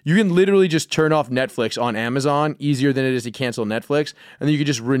 you can literally just turn off Netflix on Amazon easier than it is to cancel Netflix. And then you can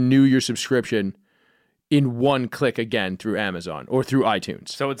just renew your subscription in one click again through Amazon or through iTunes.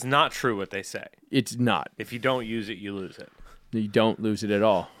 So it's not true what they say. It's not. If you don't use it, you lose it. You don't lose it at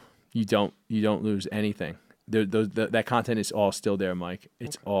all. You don't lose anything. That content is all still there, Mike.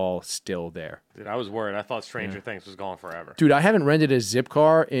 It's all still there. Dude, I was worried. I thought Stranger Things was going forever. Dude, I haven't rented a zip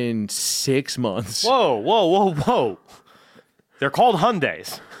car in 6 months. Whoa. They're called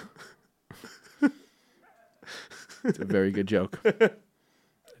Hyundais. It's a very good joke. That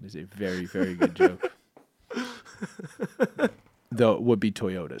is a very, very good joke. Though it would be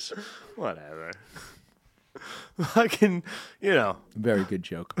Toyotas. Whatever. Fucking, Very good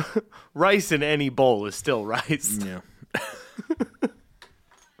joke. rice in any bowl is still rice. Yeah.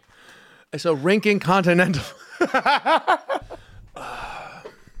 So Rinkin Continental.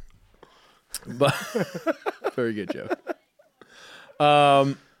 But very good joke.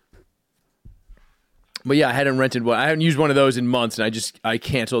 But yeah, I hadn't rented one. I haven't used one of those in months, and I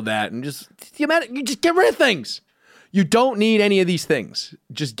canceled that and you just get rid of things. You don't need any of these things.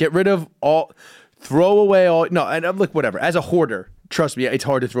 Just get rid of all. Throw away all. No, and look, whatever. As a hoarder, trust me, it's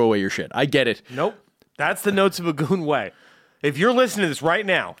hard to throw away your shit. I get it. Nope. That's the Notes of a Goon way. If you're listening to this right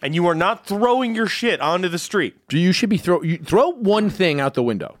now and you are not throwing your shit onto the street, You should be throw one thing out the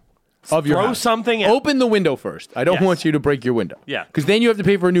window of your throw house. something out. Open the window first. I don't Yes. want you to break your window. Yeah. Because then you have to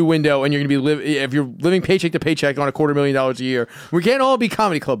pay for a new window, and you're going to be if you're living paycheck to paycheck on $250,000 a year. We can't all be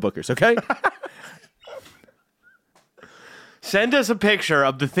comedy club bookers, okay? Send us a picture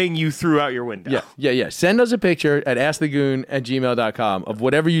of the thing you threw out your window. Yeah. Send us a picture at askthegoon@gmail.com of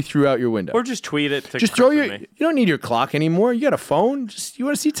whatever you threw out your window. Or just tweet it to just Chris throw and your. me. You don't need your clock anymore. You got a phone. You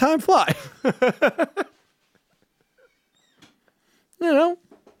want to see time fly. You know.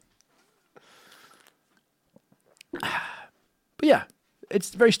 But yeah,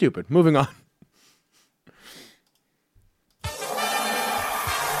 it's very stupid. Moving on.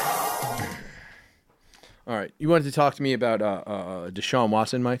 All right, you wanted to talk to me about Deshaun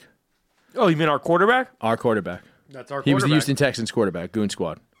Watson, Mike, Oh, you mean our quarterback? our quarterback. That's our He was the Houston Texans quarterback, Goon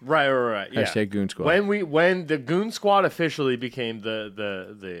Squad. Right. Yeah. Hashtag Goon Squad. When the Goon Squad officially became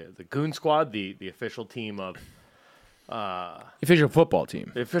the Goon Squad, the official team of Official football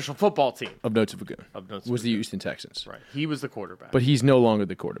team the official football team of Notes of a Goon of Notes of was a the Goon. Houston Texans. Right. He was the quarterback. But he's no longer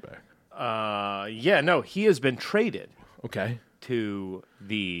the quarterback. He has been traded Okay. to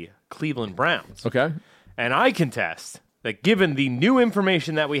the Cleveland Browns. Okay. And I contest that given the new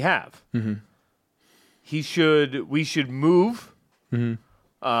information that we have, we should move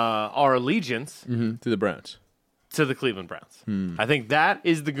our allegiance To the Browns. to the Cleveland Browns. I think that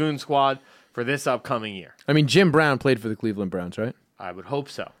is the Goon Squad for this upcoming year. I mean, Jim Brown played for the Cleveland Browns, right? I would hope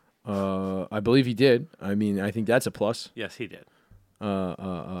so. I believe he did. I mean, I think that's a plus. Yes, he did.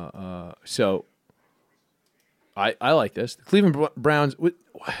 So I like this. The Cleveland Browns.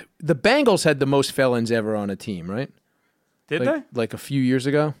 The Bengals had the most felons ever on a team, right? Did Like a few years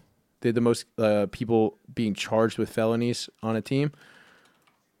ago, they had the most people being charged with felonies on a team,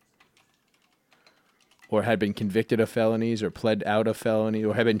 or had been convicted of felonies, or pled out of felony,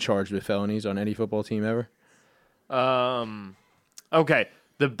 or had been charged with felonies on any football team ever. Okay.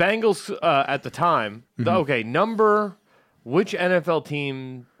 The Bengals at the time. Which NFL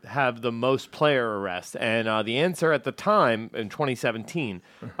team have the most player arrests? And the answer at the time in 2017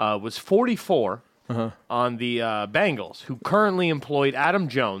 was 44 on the Bengals, who currently employed Adam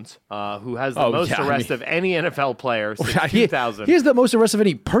Jones, who has the most arrests of any NFL player since 2000. He has the most arrests of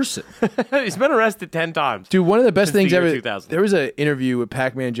any person. He's been arrested 10 times. Dude, one of the best Since the things year ever. 2000. There was an interview with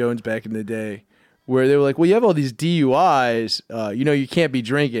Pac-Man Jones back in the day where they were like, well, you have all these DUIs, you can't be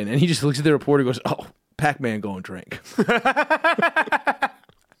drinking. And he just looks at the reporter and goes, oh, Pac-Man go and drink.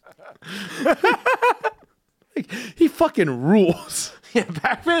 Like, he fucking rules. Yeah,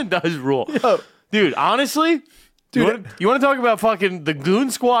 Pac-Man does rule. Yo. Dude, honestly, Dude, you want to talk about fucking the Goon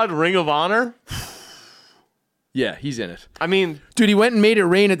Squad Ring of Honor? Yeah, he's in it. I mean, Dude, he went and made it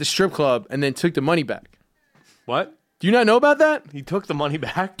rain at the strip club and then took the money back. what? Do you not know about that? He took the money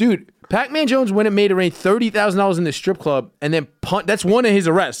back? Dude, Pac-Man Jones went and made it rain $30,000 in the strip club and then that's one of his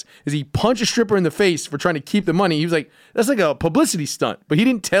arrests, is he punched a stripper in the face for trying to keep the money. He was like, that's like a publicity stunt. But he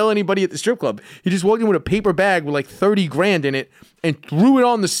didn't tell anybody at the strip club. He just walked in with a paper bag with like 30 grand in it and threw it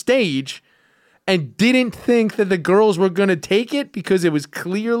on the stage and didn't think that the girls were going to take it because it was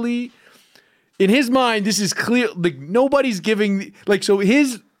clearly, in his mind, this is clear. Like, nobody's giving, like, so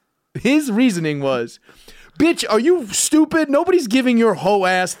his reasoning was, bitch, are you stupid? Nobody's giving your hoe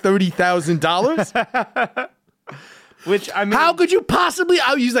ass $30,000. Which, I mean, How could you possibly?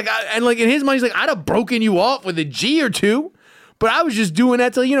 He's like, and like in his mind, he's like, I'd have broken you off with a G or two, but I was just doing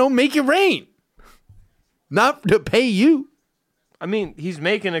that to make it rain, not to pay you. I mean, he's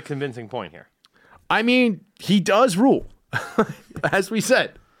making a convincing point here. I mean, he does rule, as we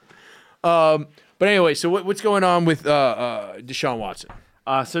said. But anyway, so what's going on with Deshaun Watson,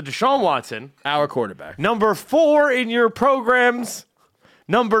 So Deshaun Watson, our quarterback? number 4 in your programs,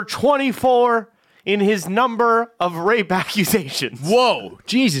 number 24 in his number of rape accusations. Whoa,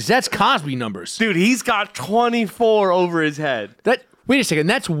 Jesus, that's Cosby numbers. Dude, he's got 24 over his head. That Wait a second.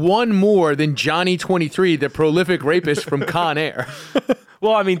 That's one more than Johnny 23, the prolific rapist from Con Air.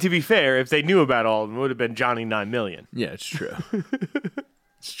 Well, I mean, to be fair, if they knew about all of them, it would have been Johnny 9 million. Yeah, it's true.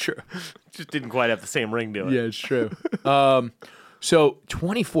 It's true. Just didn't quite have the same ring to it. Yeah, it's true. So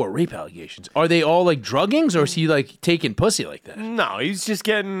 24 rape allegations. Are they all like druggings, or is he like taking pussy like that? No, he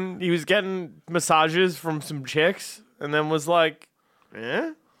was getting massages from some chicks, and then was like,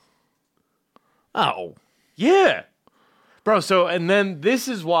 eh? Oh. Yeah. Bro, so, and then this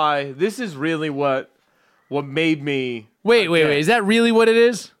is really what made me. Wait. Is that really what it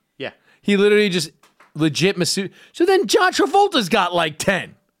is? Yeah. He literally just legit masseuse. So then John Travolta's got like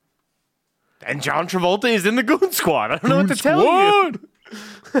 10. And John Travolta is in the Goon Squad. I don't know what to tell you.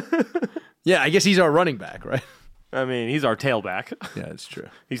 Yeah, I guess he's our running back, right? I mean, he's our tailback. Yeah, that's true.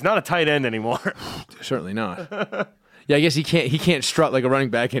 He's not a tight end anymore. Certainly not. Yeah, I guess he can't strut like a running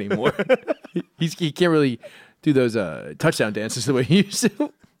back anymore. he can't really do those touchdown dances the way he used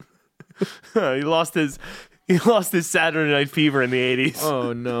to. He lost his Saturday Night Fever in the 80s.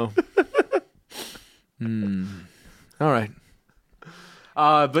 Oh no. All right.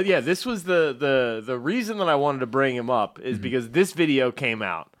 But yeah, this was the reason that I wanted to bring him up is because this video came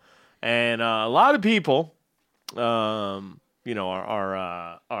out, and a lot of people, are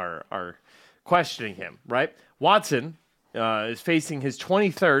questioning him. Right, Watson is facing his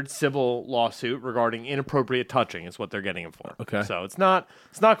 23rd civil lawsuit regarding inappropriate touching. Is what they're getting him for. Okay. So it's not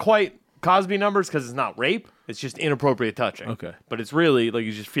quite Cosby numbers because it's not rape. It's just inappropriate touching. Okay. But it's really like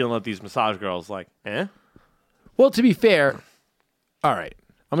he's just feeling out these massage girls. Like, eh? Well, to be fair, all right.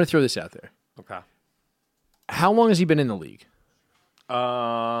 I'm going to throw this out there. Okay. How long has he been in the league?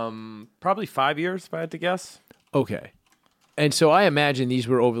 Probably 5 years, if I had to guess. Okay. And so I imagine these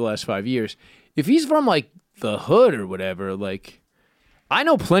were over the last 5 years. If he's from like the hood or whatever, like I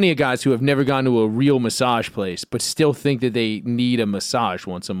know plenty of guys who have never gone to a real massage place but still think that they need a massage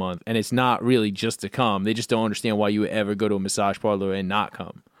once a month, and it's not really just to come. They just don't understand why you would ever go to a massage parlor and not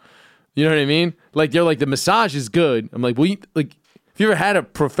come. You know what I mean? Like they're like, the massage is good. I'm like, well, have you ever had a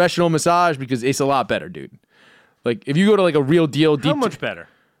professional massage? Because it's a lot better, dude. Like if you go to like a real deal, How much better?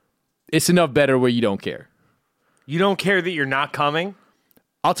 it's enough better where you don't care. You don't care that you're not coming?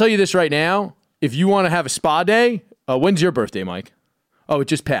 I'll tell you this right now. If you want to have a spa day, when's your birthday, Mike? Oh, it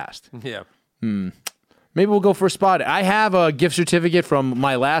just passed. Yeah. Maybe we'll go for a spa day. I have a gift certificate from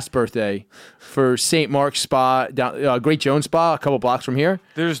my last birthday for St. Mark's Spa, down Great Jones Spa, a couple blocks from here.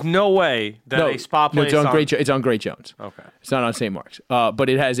 There's no way that a spa place it's on Great. It's on Great Jones. Okay. It's not on St. Mark's. But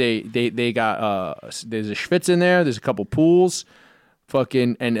it has they got there's a schwitz in there. There's a couple pools,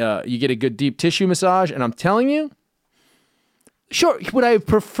 and you get a good deep tissue massage. And I'm telling you, sure, would I have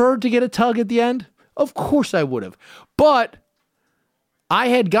preferred to get a tug at the end? Of course I would have. But I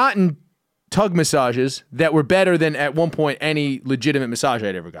had gotten tug massages that were better than at one point any legitimate massage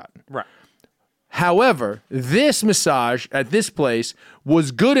I'd ever gotten. Right. However, this massage at this place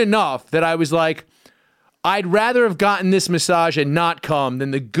was good enough that I was like, I'd rather have gotten this massage and not come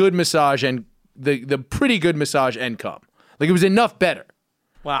than the good massage and the pretty good massage and come. Like it was enough better.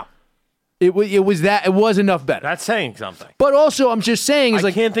 Wow. It was enough better. That's saying something. But also, I'm just saying,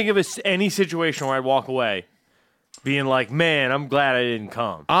 I can't think of any situation where I'd walk away being like, man, I'm glad I didn't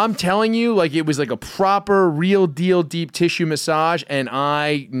come. I'm telling you, like it was like a proper, real deal, deep tissue massage, and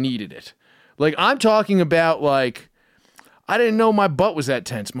I needed it. Like I'm talking about, like I didn't know my butt was that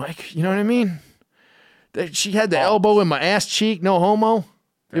tense, Mike. You know what I mean? She had the elbow in my ass cheek. No homo.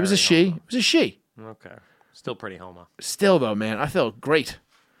 It was a she. It was a she. Okay. Still pretty homo. Still though, man, I felt great.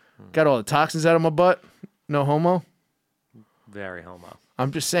 Got all the toxins out of my butt. No homo. Very homo. I'm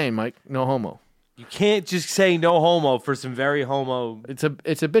just saying, Mike. No homo. You can't just say no homo for some very homo. It's a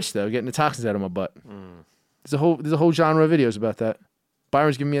bitch though, getting the toxins out of my butt. There's a whole genre of videos about that.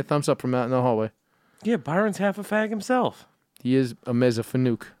 Byron's giving me a thumbs up from out in the hallway. Yeah, Byron's half a fag himself. He is a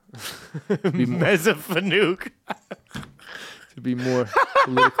mesophanook. Mesophanook. To be more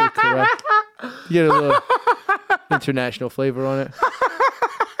politically correct. You get a little international flavor on it.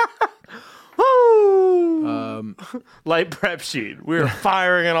 Woo! Light prep sheet. We're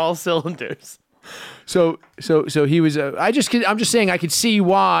firing on all cylinders. So he was. I'm just saying I could see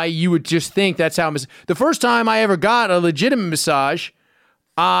why you would just think that's how. The first time I ever got a legitimate massage,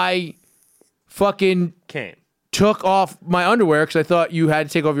 I fucking took off my underwear because I thought you had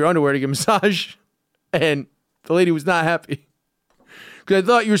to take off your underwear to get a massage, and the lady was not happy because I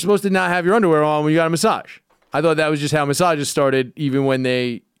thought you were supposed to not have your underwear on when you got a massage. I thought that was just how massages started, even when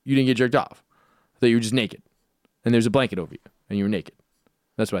you didn't get jerked off. I thought you were just naked, and there's a blanket over you, and you were naked.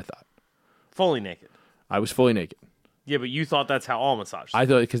 That's what I thought. Fully naked. I was fully naked. Yeah, but you thought that's how all massages. I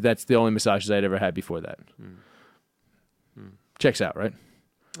thought because that's the only massages I'd ever had before that. Checks out, right?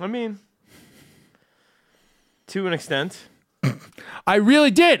 I mean, to an extent. I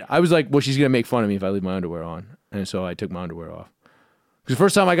really did. I was like, well, she's going to make fun of me if I leave my underwear on. And so I took my underwear off. Because the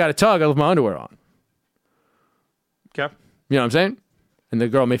first time I got a tug, I left my underwear on. Okay. You know what I'm saying? And the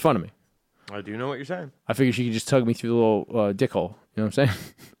girl made fun of me. I do know what you're saying. I figured she could just tug me through the little dick hole. You know what I'm saying?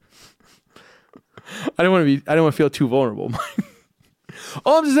 I don't want to feel too vulnerable.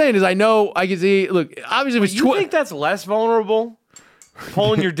 All I'm just saying is I know I can see. Look, obviously, if it's You think that's less vulnerable?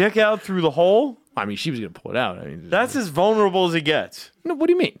 Pulling your dick out through the hole? I mean, she was gonna pull it out. I mean, That's as vulnerable as it gets. no. What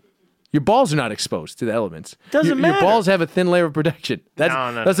do you mean? Your balls are not exposed to the elements. Doesn't Your matter. balls have a thin layer of protection. That's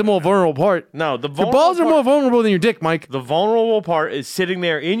No, that's the more vulnerable part. No, the Your vulnerable balls are part, more vulnerable than your dick, Mike. The vulnerable part is sitting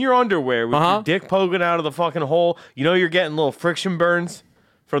there in your underwear with Uh-huh. your dick poking out of the fucking hole. You know you're getting little friction burns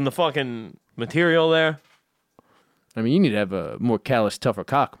from the fucking material there. I mean, you need to have a more callous, tougher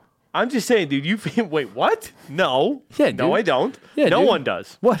cock. I'm just saying, dude, you feel, wait, what? No. Yeah, No, dude. I don't. Yeah, no dude. one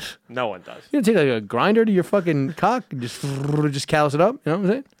does. What? No one does. You gonna take like a grinder to your fucking cock and just callous it up? You know what I'm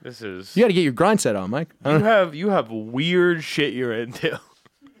saying? This is You got to get your grind set on, Mike. you have weird shit you're into.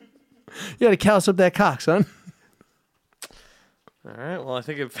 You got to callous up that cock, son. All right. Well, I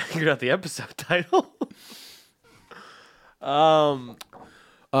think I figured out the episode title.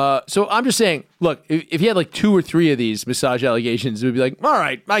 So I'm just saying, look, if you had like 2 or 3 of these massage allegations, it would be like, all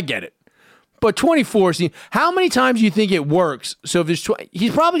right, I get it. But 24, see, how many times do you think it works? So if there's,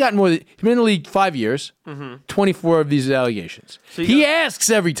 he's probably gotten more than, he's been in the league 5 years, 24 of these allegations. So you He got- asks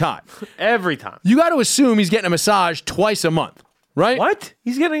every time. Every time. You got to assume he's getting a massage twice a month, right? What?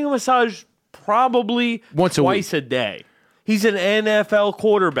 He's getting a massage probably Once a twice a day. He's an NFL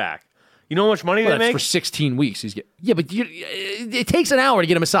quarterback. You know how much money Well, they that's make? for 16 weeks. Yeah, but it takes an hour to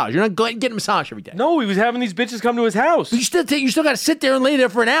get a massage. You're not getting a massage every day. No, he was having these bitches come to his house. But you still got to sit there and lay there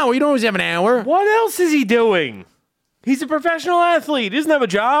for an hour. You don't always have an hour. What else is he doing? He's a professional athlete. He doesn't have a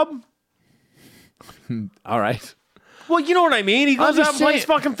job. All right. Well, you know what I mean. He goes just out and plays saying-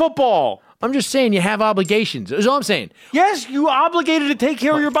 fucking football. I'm just saying you have obligations. That's all I'm saying. Yes, you obligated to take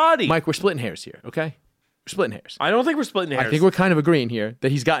care of your body. Mike, we're splitting hairs here, okay? We're splitting hairs. I don't think we're splitting hairs. I think we're kind of agreeing here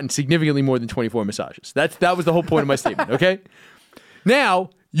that he's gotten significantly more than 24 massages. That was the whole point of my statement, okay? Now,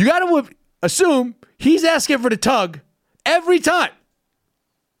 you got to assume he's asking for the tug every time.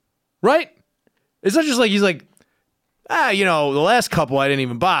 Right? It's not just like he's like, the last couple I didn't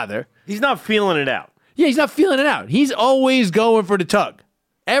even bother. He's not feeling it out. Yeah, he's not feeling it out. He's always going for the tug.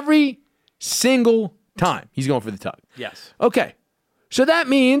 Every single time he's going for the tug. Yes. Okay. So that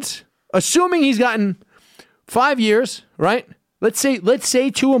means, assuming he's gotten 5 years, right? Let's say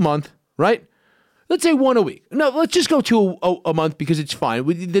 2 a month, right? Let's say 1 a week. No, let's just go 2 a month because it's fine.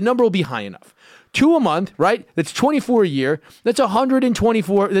 The number will be high enough. 2 a month, right? That's 24 a year. That's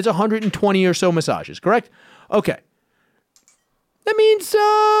 124. That's 120 or so massages, correct? Okay. That means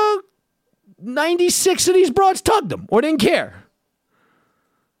 96 of these broads tugged him or didn't care.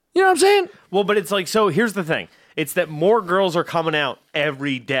 You know what I'm saying? Well, but it's like, so here's the thing. It's that more girls are coming out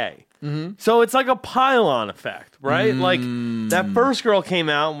every day. So it's like a pile-on effect, right? Like, that first girl came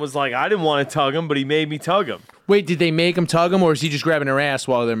out and was like, I didn't want to tug him, but he made me tug him. Wait, did they make him tug him or is he just grabbing her ass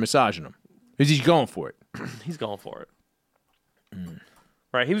while they're massaging him? Is he going for it? He's going for it.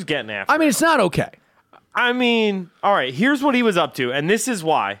 Right, he was getting after I mean, it's not okay. I mean, all right, here's what he was up to, and this is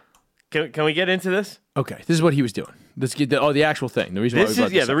why. Can we get into this? Okay, this is what he was doing. Let's get the actual thing. The reason why This we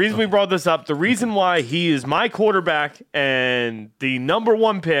is brought this the up. reason we brought this up. The reason why he is my quarterback and the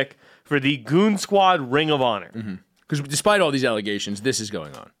 #1 pick for the Goon Squad Ring of Honor. Because despite all these allegations, this is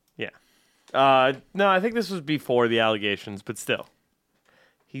going on. Yeah. No, I think this was before the allegations, but still.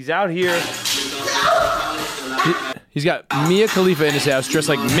 He's out here. He's got Mia Khalifa in his house dressed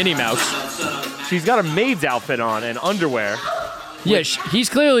like Minnie Mouse. She's got a maid's outfit on and underwear. Yeah, he's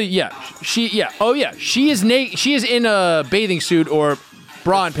clearly She is She is in a bathing suit or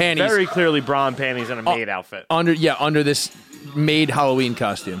bra and panties Very clearly bra and panties and a maid outfit. under this maid Halloween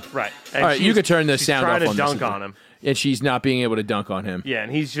costume. Right. All right, you could turn the she's sound trying off to on dunk this. on him. And she's not being able to dunk on him. Yeah,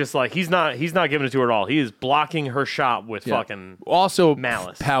 and he's just like he's not giving it to her at all. He is blocking her shot with Yeah. fucking Also,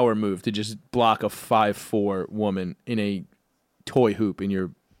 malice. power move to just block a 5'4" woman in a toy hoop in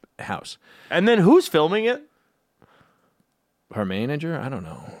your house. And then who's filming it? Her manager? I don't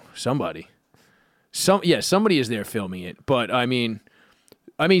know. Somebody. Somebody is there filming it. But I mean,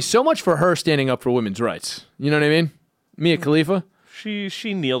 so much for her standing up for women's rights. You know what I mean? Mia Khalifa. She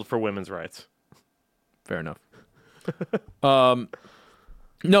kneeled for women's rights. Fair enough. No,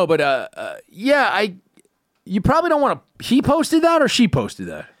 but you probably don't want to. He posted that or she posted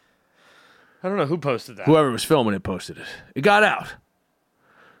that? I don't know who posted that. Whoever was filming it posted it. It got out.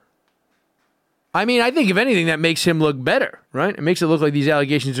 I mean, I think if anything, that makes him look better, right? It makes it look like these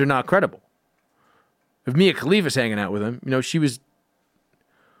allegations are not credible. If Mia Khalifa's hanging out with him, she was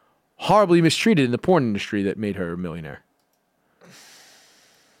horribly mistreated in the porn industry that made her a millionaire.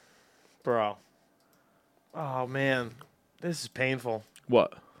 Bro. Oh, man. This is painful.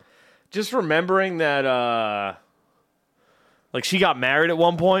 What? Just remembering that, she got married at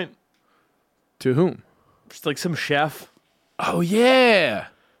one point. To whom? Just like some chef. Oh, yeah.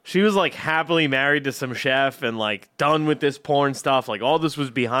 She was happily married to some chef and done with this porn stuff. All this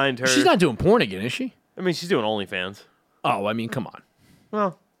was behind her. She's not doing porn again, is she? I mean, she's doing OnlyFans. Oh, I mean, come on.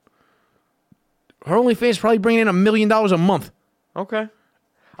 Well, her OnlyFans is probably bringing in $1 million a month. okay.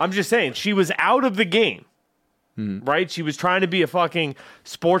 I'm just saying, she was out of the game. Right? She was trying to be a fucking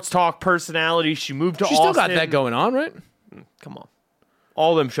sports talk personality. She moved to She Austin. still got that going on, right? Come on.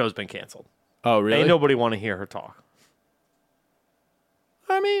 All them shows been canceled. Oh, really? Ain't nobody want to hear her talk.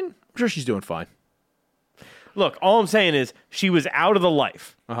 I mean, I'm sure she's doing fine. Look, all I'm saying is she was out of the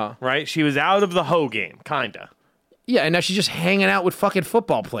life. Uh-huh. Right? She was out of the hoe game, kinda. Yeah, and now she's just hanging out with fucking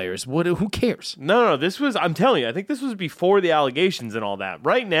football players. Who cares? No, this was, I'm telling you, I think this was before the allegations and all that.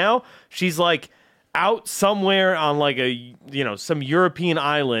 Right now, she's out somewhere on some European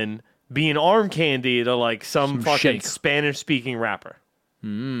island being arm candy to some fucking shake. Spanish-speaking rapper.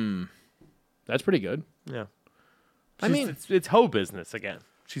 That's pretty good. Yeah. I mean- it's hoe business again.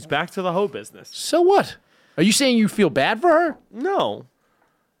 She's back to the hoe business. So what? Are you saying you feel bad for her? No.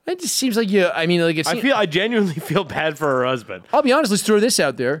 It just seems like you. I mean, I genuinely feel bad for her husband. I'll be honest. Let's throw this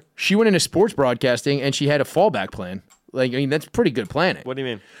out there. She went into sports broadcasting and she had a fallback plan. That's pretty good planning. What do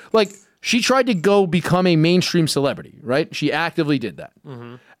you mean? She tried to go become a mainstream celebrity, right? She actively did that.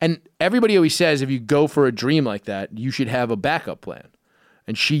 And everybody always says if you go for a dream like that, you should have a backup plan.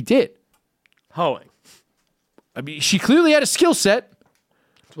 And she did. Hoeing. I mean, she clearly had a skill set.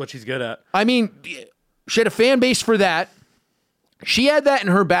 That's what she's good at. I mean, she had a fan base for that. She had that in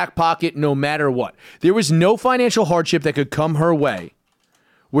her back pocket no matter what. There was no financial hardship that could come her way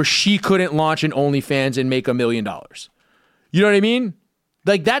where she couldn't launch an OnlyFans and make $1 million. You know what I mean?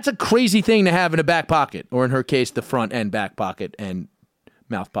 That's a crazy thing to have in a back pocket, or in her case, the front and back pocket and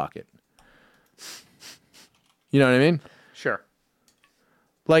mouth pocket. You know what I mean? Sure.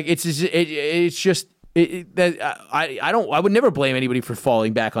 It's just that I would never blame anybody for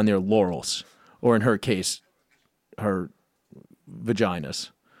falling back on their laurels, or in her case, her vaginas.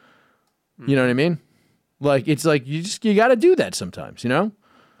 You know what I mean? You got to do that sometimes,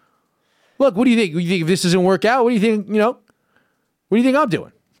 Look, what do you think? You think if this doesn't work out, what do you think, what do you think I'm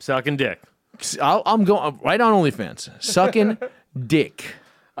doing? Sucking dick. I'm going right on OnlyFans. Sucking dick.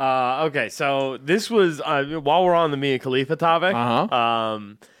 Okay, so this was, while we're on the Mia Khalifa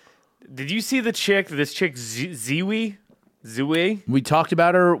topic, did you see this chick, Ziwi? Zui? We talked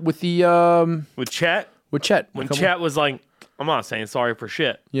about her with the, With Chet? with Chet. When Chet was like, I'm not saying sorry for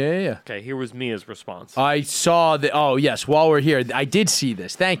shit. Yeah. Okay, here was Mia's response. I saw the, oh yes, while we're here, I did see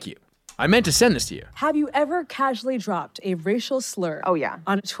this. Thank you. I meant to send this to you. Have you ever casually dropped a racial slur Oh, yeah.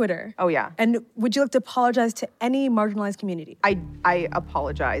 on Twitter? Oh, yeah. And would you like to apologize to any marginalized community? I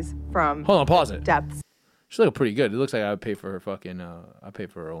apologize from Hold on, pause it. depths She's looking pretty good. It looks like I would pay for her fucking, I pay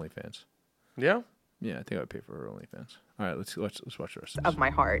for her OnlyFans. Yeah? Yeah, I think I would pay for her OnlyFans. All right, let's watch the rest of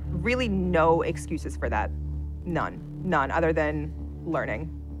my heart. Really no excuses for that. None other than learning.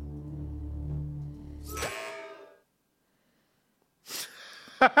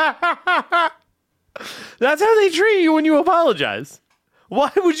 That's how they treat you when you apologize.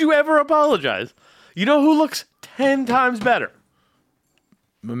 Why would you ever apologize? You know who looks 10 times better?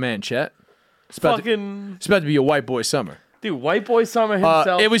 My man, Chet. It's about to be a white boy summer. Dude, white boy summer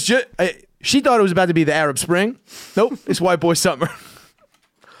himself. It was just, she thought it was about to be the Arab Spring. Nope, it's white boy summer.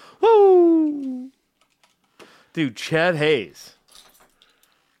 Woo! Dude, Chet Hayes.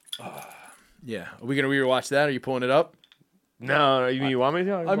 Yeah, are we gonna rewatch that? Are you pulling it up? No, you want me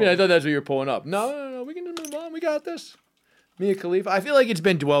to? I mean, I thought that's what you were pulling up. No, we can move on. We got this. Mia Khalifa. I feel like it's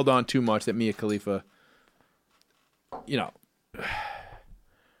been dwelled on too much that Mia Khalifa,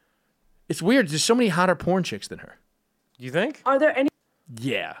 it's weird. There's so many hotter porn chicks than her. You think? Are there any?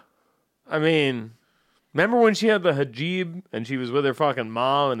 Yeah. I mean, remember when she had the hijab and she was with her fucking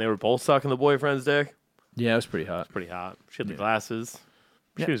mom and they were both sucking the boyfriend's dick? Yeah, it was pretty hot. Pretty hot. She had the glasses.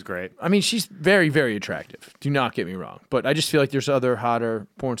 She was great. I mean, she's very, very attractive. Do not get me wrong. But I just feel like there's other hotter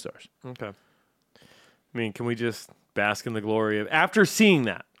porn stars. Okay. I mean, can we just bask in the glory of, after seeing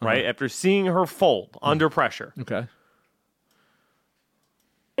that, right? After seeing her fold under pressure. Okay.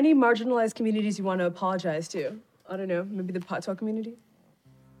 Any marginalized communities you want to apologize to? I don't know, maybe the Patois community?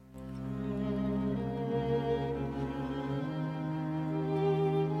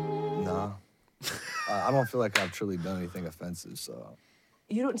 Nah. I don't feel like I've truly done anything offensive, so.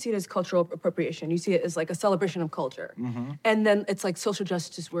 You don't see it as cultural appropriation. You see it as like a celebration of culture. And then it's like social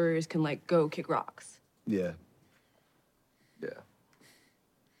justice warriors can like go kick rocks. Yeah. Yeah.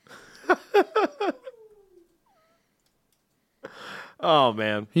 Oh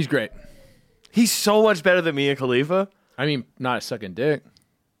man, He's great. he's so much better than Mia Khalifa. I mean, not a sucking dick.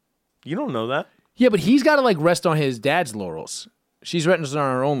 You don't know that. Yeah, but he's got to like rest on his dad's laurels. She's resting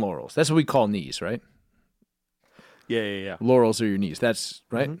on her own laurels. That's what we call knees, right? Yeah. Laurels are your knees. That's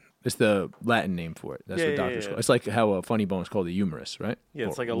right. It's the Latin name for it. That's Yeah, what yeah, doctors yeah. call it. It's like how a funny bone is called the humerus, right? Yeah,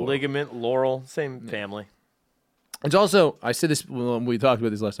 it's Or like a laurel. ligament, laurel, same family. It's also, I said this when we talked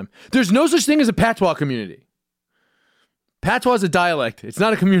about this last time. There's no such thing as a patois community. Patois is a dialect. It's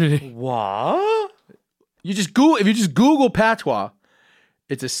not a community. What? You just Google if you just Google patois,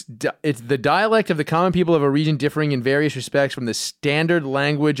 it's the dialect of the common people of a region differing in various respects from the standard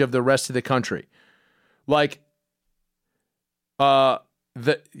language of the rest of the country. Like,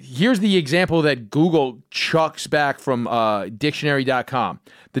 here's the example that Google chucks back from dictionary.com.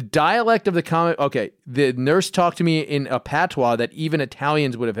 The dialect of the common. Okay, the nurse talked to me in a patois that even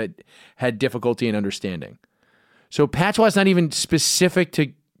Italians would have had difficulty in understanding. So patois is not even specific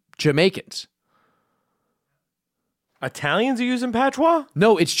to Jamaicans. Italians are using patois?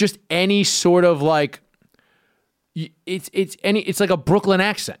 No, it's just any sort of like it's like a Brooklyn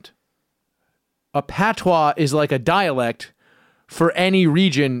accent. A patois is like a dialect for any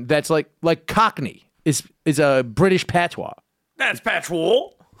region that's like Cockney is a British patois. That's patois.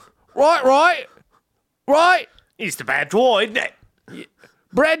 Right. It's the patois, isn't it?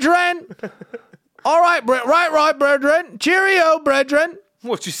 Brethren. All right, right, brethren. Cheerio, brethren.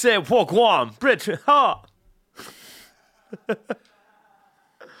 What you say, Guam, Britain, ha.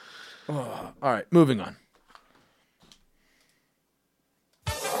 All right, moving on.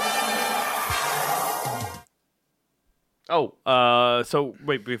 So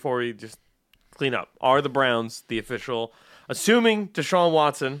wait, before we just clean up, are the Browns the official, assuming Deshaun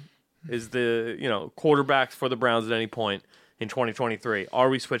Watson is the, quarterbacks for the Browns at any point in 2023, are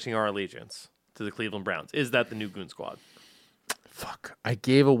we switching our allegiance to the Cleveland Browns? Is that the new Goon Squad? Fuck. I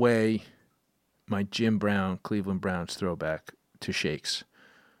gave away my Jim Brown Cleveland Browns throwback to Shakes.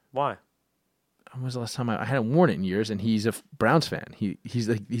 Why? When was the last time I hadn't worn it in years? And he's a Browns fan. He's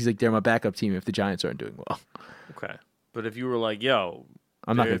like they're my backup team if the Giants aren't doing well. Okay. But if you were like, yo,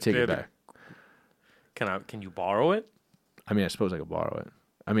 I'm not going to take it back. Can you borrow it? I mean, I suppose I could borrow it.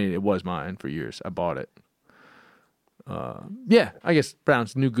 I mean, it was mine for years. I bought it. Yeah, I guess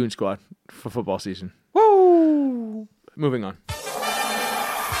Browns new Goon Squad for football season. Woo! Moving on.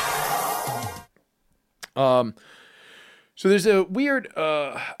 So there's a weird.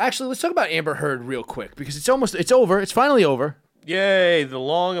 Actually, let's talk about Amber Heard real quick because it's over. It's finally over. Yay!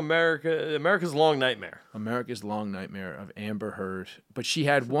 America's long nightmare. America's long nightmare of Amber Heard, but she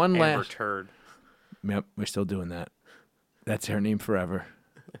had one Amber last. Turd. Yep, we're still doing that. That's her name forever.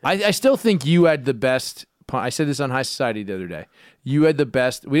 I still think you had the best. I said this on High Society the other day. You had the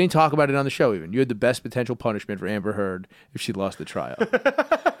best. We didn't talk about it on the show even. You had the best potential punishment for Amber Heard if she lost the trial.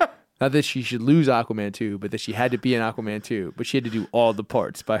 Not that she should lose Aquaman 2, but that she had to be in Aquaman 2, but she had to do all the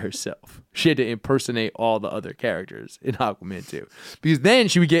parts by herself. She had to impersonate all the other characters in Aquaman 2. Because then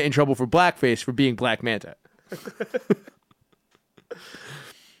she would get in trouble for blackface for being Black Manta.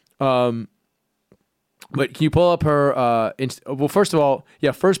 But can you pull up her well, first of all,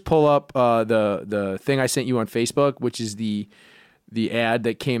 first pull up the thing I sent you on Facebook, which is the ad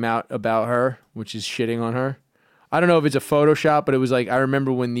that came out about her, which is shitting on her. I don't know if it's a Photoshop, but it was like I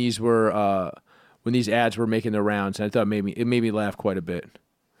remember when these ads were making their rounds, and I thought it made me laugh quite a bit. It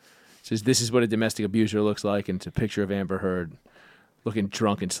says this is what a domestic abuser looks like, and it's a picture of Amber Heard looking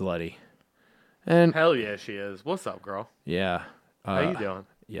drunk and slutty. And Hell yeah, she is. What's up, girl? yeah, How you doing?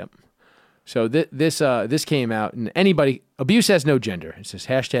 Yep. So this came out, and abuse has no gender. It says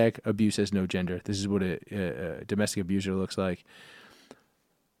hashtag abuse has no gender. This is what a domestic abuser looks like.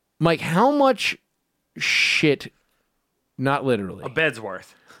 Mike, how much shit? Not literally. A bed's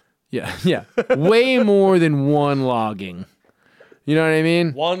worth. Yeah. Way more than one logging. You know what I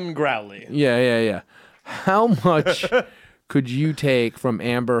mean? One growly. Yeah. How much could you take from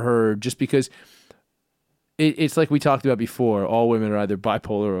Amber Heard just because it's like we talked about before, all women are either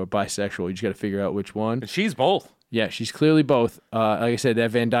bipolar or bisexual. You just got to figure out which one. And she's both. Yeah, she's clearly both. Like I said, that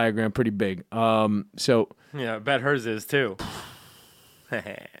Venn diagram pretty big. So Yeah, I bet hers is too.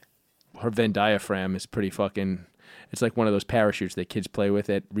 her Venn diaphragm is pretty fucking. It's like one of those parachutes that kids play with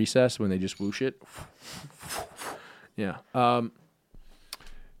at recess when they just whoosh it. Yeah.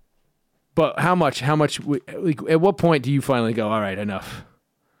 But how much? At what point do you finally go? All right, enough.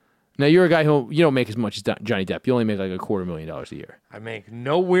 Now, you're a guy who you don't make as much as Johnny Depp. You only make like $250,000 a year. I make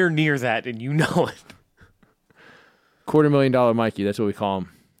nowhere near that, and you know it. $250,000 Mikey. That's what we call him.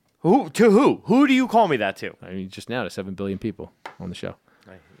 Who to who? Who do you call me that to? I mean, just now to 7 billion people on the show.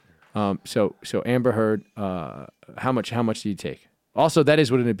 So Amber Heard, how much do you take? Also, that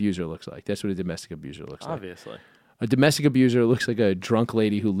is what an abuser looks like. That's what a domestic abuser looks like. Obviously. A domestic abuser looks like a drunk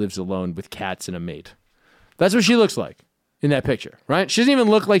lady who lives alone with cats and a maid. That's what she looks like in that picture, right? She doesn't even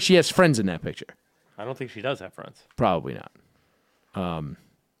look like she has friends in that picture. I don't think she does have friends. Probably not.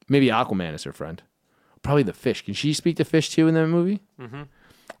 Maybe Aquaman is her friend. Probably the fish. Can she speak to fish too in that movie? Mm-hmm.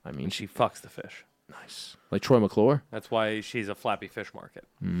 I mean, She fucks the fish. nice. Like Troy McClure? That's why she's a Flappy Fish Market.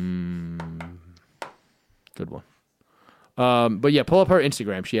 Good one. But yeah, pull up her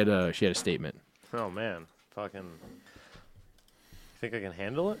Instagram. She had a statement. Oh man, fucking. Think I can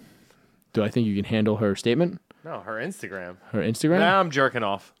handle it? Do I think you can handle her statement? No, her Instagram. Her Instagram? Nah, I'm jerking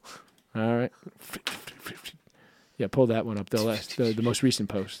off. All right. Yeah, pull that one up. The most recent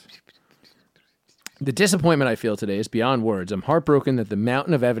post. The disappointment I feel today is beyond words. I'm heartbroken that the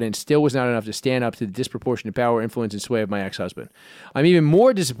mountain of evidence still was not enough to stand up to the disproportionate power, influence, and sway of my ex-husband. I'm even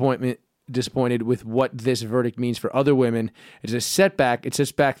more disappointed with what this verdict means for other women. It's a setback. It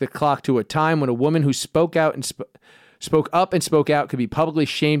sets back the clock to a time when a woman who spoke up and spoke out could be publicly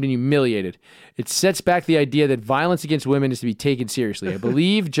shamed and humiliated. It sets back the idea that violence against women is to be taken seriously. I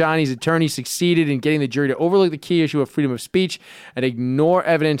believe Johnny's attorney succeeded in getting the jury to overlook the key issue of freedom of speech and ignore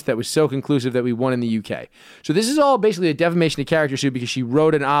evidence that was so conclusive that we won in the UK. So this is all basically a defamation of character suit because she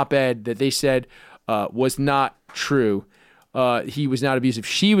wrote an op-ed that they said was not true. He was not abusive.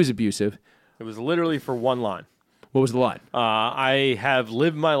 She was abusive. It was literally for one line. What was the line? I have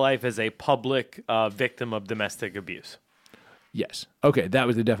lived my life as a public victim of domestic abuse. Yes. Okay, that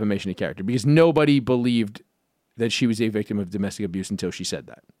was the defamation of character because nobody believed that she was a victim of domestic abuse until she said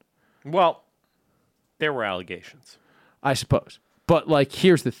that. Well, there were allegations. I suppose. But, like,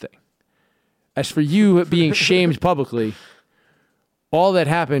 here's the thing. As for you being shamed publicly, all that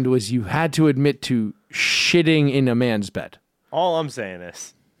happened was you had to admit to shitting in a man's bed. All I'm saying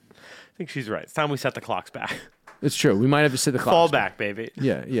is, I think she's right. It's time we set the clocks back. It's true. We might have to set the clocks Fall back, baby.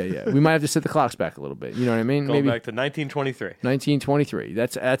 Yeah. We might have to set the clocks back a little bit. You know what I mean? Going back to 1923. 1923.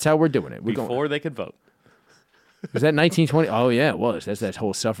 That's how we're doing it. Before they could vote. Was that 1920? Oh, yeah, it was. That's that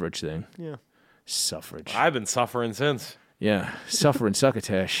whole suffrage thing. Yeah. Suffrage. I've been suffering since. Yeah. Suffering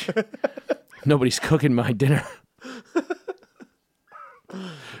succotash. Nobody's cooking my dinner.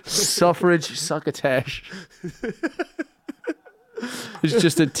 Suffrage succotash. It's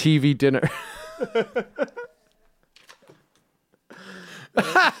just a TV dinner.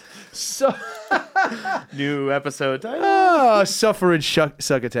 New episode title. Oh, suffrage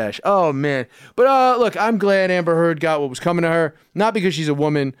succotash. Oh, man. But look, I'm glad Amber Heard got what was coming to her. Not because she's a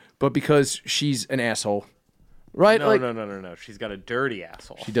woman, but because she's an asshole. Right? No. She's got a dirty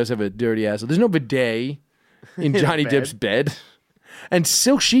asshole. She does have a dirty asshole. There's no bidet in Johnny bed. Depp's bed. And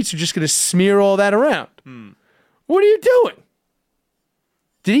silk sheets are just going to smear all that around. What are you doing?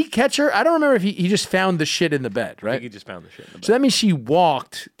 Did he catch her? I don't remember if he just found the shit in the bed, I right? think he just found the shit in the bed. So that means she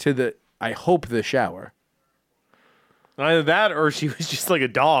walked to the, I hope, the shower. Either that or she was just like a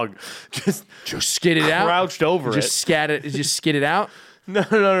dog. Just skid it out? crouched over Just it. just skid it out?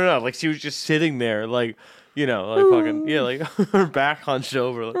 No. Like she was just sitting there like, you know, like fucking, yeah, like her back hunched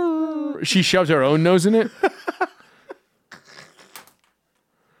over. Like, She shoved her own nose in it?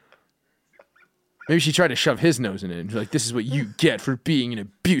 Maybe she tried to shove his nose in it. And like, this is what you get for being an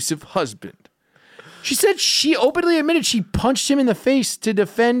abusive husband. She said she openly admitted she punched him in the face to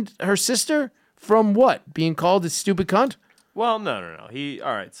defend her sister from what? Being called a stupid cunt? well, no.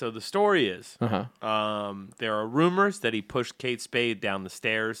 All right. So the story is, Uh-huh. there are rumors that he pushed Kate Spade down the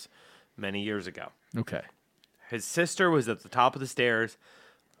stairs many years ago. Okay. His sister was at the top of the stairs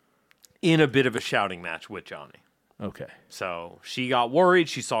in a bit of a shouting match with Johnny. Okay. So she got worried.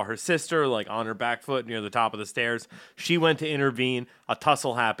 She saw her sister like on her back foot near the top of the stairs. She went to intervene. A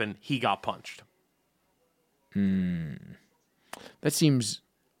tussle happened. He got punched. That seems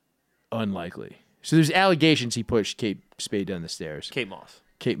unlikely. So there's allegations he pushed Kate Spade down the stairs. Kate Moss.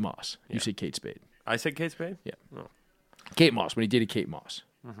 Kate Moss. You said Kate Spade. I said Kate Spade? Yeah. Oh. Kate Moss, when he dated Kate Moss.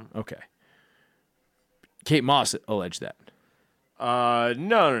 Okay. Kate Moss alleged that.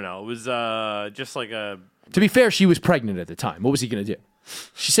 No. It was just like a... To be fair, she was pregnant at the time. What was he going to do?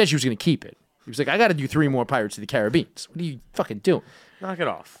 She said she was going to keep it. He was like, I got to do 3 more Pirates of the Caribbean. What are you fucking doing? Knock it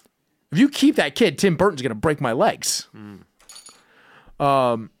off. If you keep that kid, Tim Burton's going to break my legs. He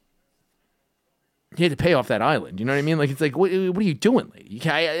had to pay off that island. You know what I mean? Like, it's like, what are you doing, lady?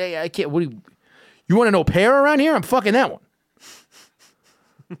 I can't. You want an au pair around here? I'm fucking that one.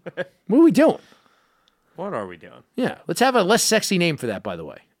 What are we doing? What are we doing? Yeah, let's have a less sexy name for that, by the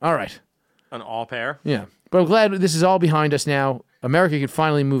way. All right. An all pair? Yeah. But I'm glad this is all behind us now. America can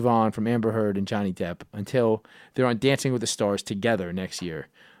finally move on from Amber Heard and Johnny Depp until they're on Dancing with the Stars together next year.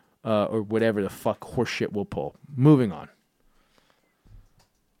 Or whatever the fuck horseshit we'll pull. Moving on.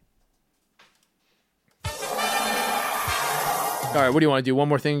 All right, what do you want to do? One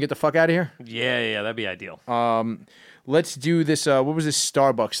more thing and get the fuck out of here? Yeah, that'd be ideal. Let's do this. What was this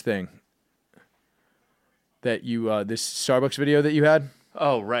Starbucks thing that you, this Starbucks video that you had?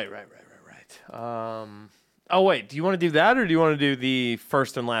 Oh, right. Oh, wait, do you want to do that or do you want to do the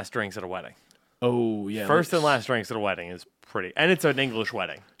first and last drinks at a wedding? Oh, yeah. First and last drinks at a wedding is pretty, and it's an English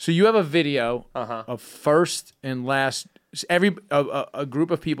wedding. So you have a video of first and last, a group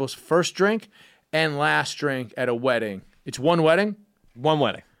of people's first drink and last drink at a wedding. It's one wedding? One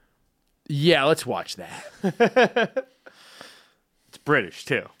wedding. Yeah, let's watch that. It's British,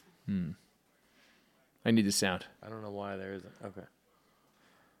 too. I need the sound. I don't know why there isn't. Okay.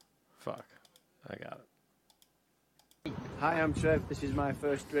 Fuck. I got it. Hi, I'm Trev. This is my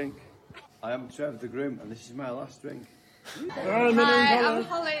first drink. I am Trev, the groom, and this is my last drink. Hi, I'm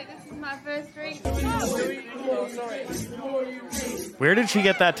Holly. This is my first drink. Where did she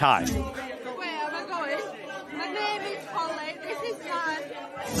get that tie? Where am I going? My name is Holly. This is my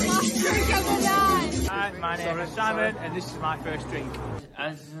last drink of the night. Hi, my name is Simon, and this is my first drink.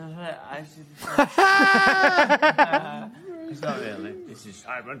 It's not really. This is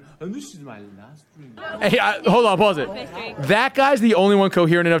Simon, and this is my last drink. Hey, hold on, pause it. That guy's the only one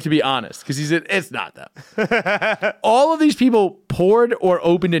coherent enough to be honest, because he said, it's not that. All of these people poured or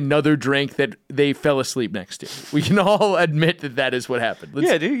opened another drink that they fell asleep next to. We can all admit that that is what happened.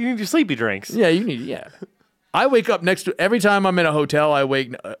 Yeah, dude, you need your sleepy drinks. Yeah, I wake up next to, every time I'm in a hotel, I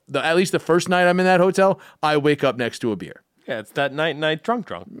wake, at least the first night I'm in that hotel, I wake up next to a beer. Yeah, it's that night drunk.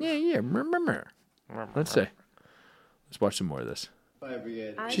 Yeah. Let's see. Let's watch some more of this.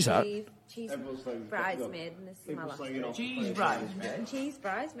 She's hot. Cheese bridesmaid, and this is my last drink. Cheese bridesmaid. Cheese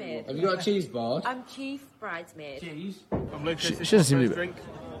bridesmaid. Have you got a cheese board? I'm chief bridesmaid. Cheese. She doesn't seem to be.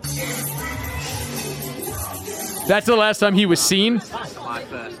 That's the last time he was seen? That's my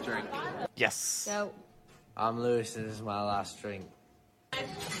first drink. Yes. So, I'm Lewis, and this is my last drink.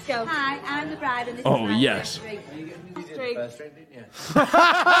 go. Hi, I'm the bride, and this Oh, is my yes. first drink. First drink, didn't you?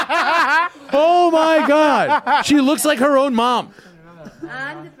 Oh my God. She looks like her own mom.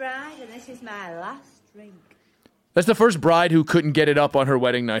 I'm the bride, and this is my last drink. That's the first bride who couldn't get it up on her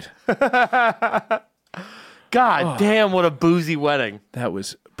wedding night. God damn, what a boozy wedding. That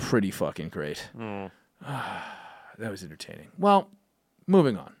was pretty fucking great. That was entertaining. Well,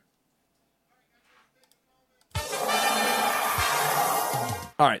 moving on.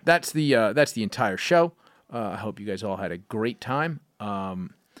 All right, that's the entire show. I hope you guys all had a great time.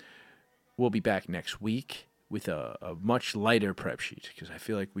 We'll be back next week with a much lighter prep sheet because I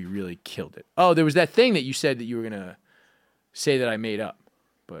feel like we really killed it. Oh, there was that thing that you said that you were gonna say that I made up,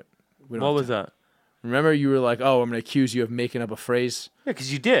 but we don't. What have was to- that? Remember, you were like, "Oh, I'm gonna accuse you of making up a phrase." Yeah,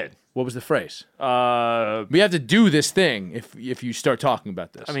 because you did. What was the phrase? I We have to do this thing if you start talking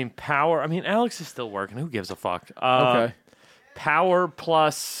about this. mean, power. I mean, Alex is still working. Who gives a fuck? Okay. Power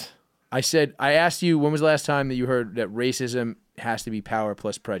plus. I asked you, when was the last time that you heard that racism has to be power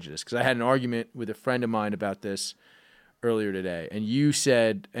plus prejudice? Because I had an argument with a friend of mine about this earlier today. And you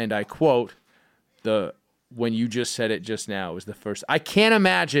said, and I quote, when you just said it just now was the first. I can't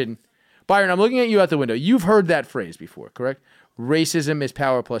imagine. Byron, I'm looking at you out the window. You've heard that phrase before, correct? Racism is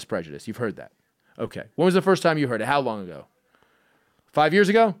power plus prejudice. You've heard that. Okay. When was the first time you heard it? How long ago? 5 years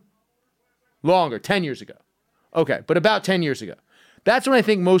ago? Longer. 10 years ago. Okay. But about 10 years ago. That's when I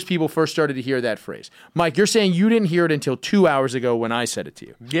think most people first started to hear that phrase. Mike, you're saying you didn't hear it until 2 hours ago when I said it to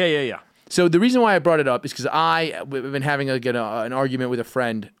you. Yeah. So the reason why I brought it up is because I've been having an argument with a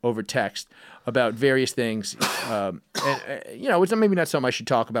friend over text about various things. And it's maybe not something I should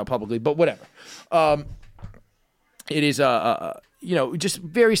talk about publicly, but whatever. It is, just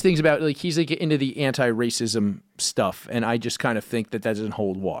various things about, like, he's like into the anti-racism stuff, and I just kind of think that doesn't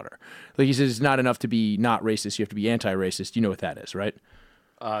hold water. Like, he says it's not enough to be not racist, you have to be anti-racist. You know what that is, right?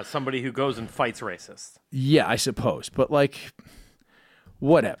 Somebody who goes and fights racists. Yeah, I suppose. But, like,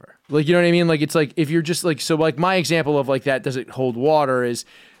 whatever. Like, you know what I mean? Like, it's like, if you're just, like, so, like, my example of, like, that doesn't hold water is,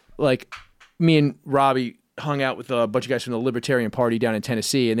 like, me and Robbie hung out with a bunch of guys from the Libertarian Party down in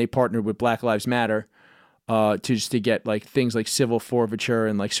Tennessee, and they partnered with Black Lives Matter to get, like, things like civil forfeiture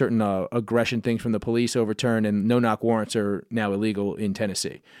and, like, certain aggression things from the police overturned, and no-knock warrants are now illegal in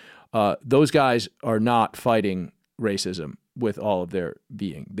Tennessee. Those guys are not fighting racism with all of their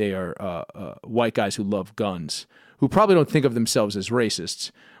being. They are white guys who love guns, who probably don't think of themselves as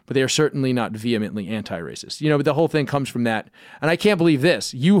racists, but they are certainly not vehemently anti-racist. But the whole thing comes from that. And I can't believe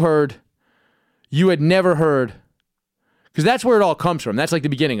this. You had never heard, because that's where it all comes from. That's like the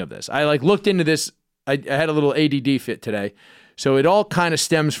beginning of this. I looked into this. I had a little ADD fit today. So it all kind of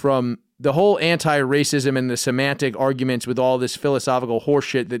stems from the whole anti-racism and the semantic arguments with all this philosophical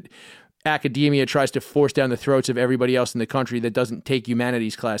horseshit that academia tries to force down the throats of everybody else in the country that doesn't take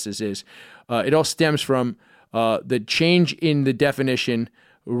humanities classes it all stems from the change in the definition,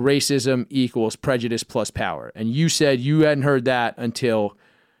 racism equals prejudice plus power. And you said you hadn't heard that until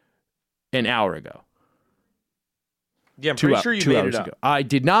an hour ago. Yeah, I'm pretty sure you made it up. Ago. I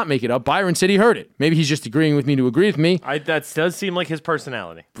did not make it up. Byron said he heard it. Maybe he's just agreeing with me to agree with me. That does seem like his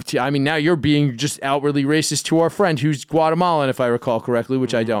personality. I mean, now you're being just outwardly racist to our friend who's Guatemalan, if I recall correctly,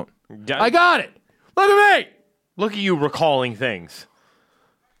 which I don't. I got it. Look at me. Look at you recalling things.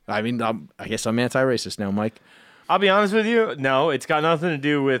 I mean, I guess I'm anti-racist now, Mike. I'll be honest with you. No, it's got nothing to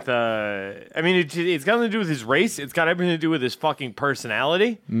do with. It's got nothing to do with his race. It's got everything to do with his fucking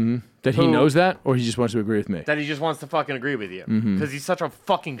personality. Mm-hmm. That he knows that, or he just wants to agree with me? That he just wants to fucking agree with you because he's such a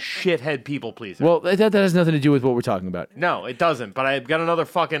fucking shithead people pleaser. Well, that has nothing to do with what we're talking about. No, it doesn't. But I've got another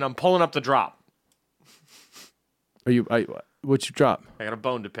fucking. I'm pulling up the drop. What's your drop? I got a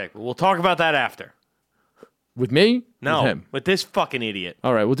bone to pick. But we'll talk about that after. With me? No, with him. With this fucking idiot.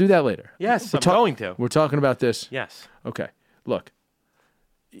 All right, we'll do that later. Yes, I'm going to. We're talking about this. Yes. Okay. Look.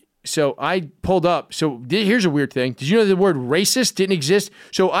 So I pulled up. So here's a weird thing. Did you know the word racist didn't exist?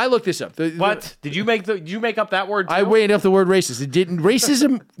 So I looked this up. What? Did you make up that word too? I made up the word racist. It didn't.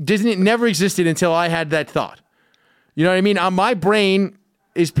 Racism it never existed until I had that thought. You know what I mean? My brain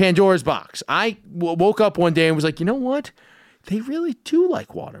is Pandora's box. I woke up one day and was like, you know what? They really do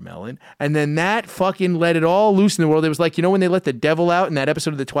like watermelon. And then that fucking let it all loose in the world. It was like, when they let the devil out in that episode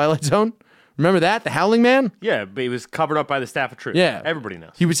of The Twilight Zone? Remember that? The Howling Man? Yeah, but he was covered up by the Staff of Truth. Yeah. Everybody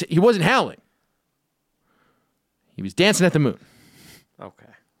knows. He wasn't howling. He was dancing at the moon. Okay.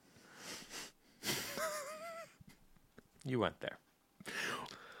 You went there.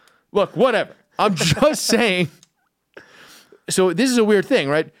 Look, whatever. I'm just saying. So this is a weird thing,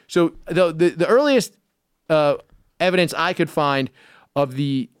 right? So the earliest evidence I could find of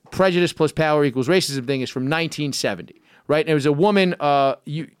the prejudice plus power equals racism thing is from 1970. Right, and it was a woman.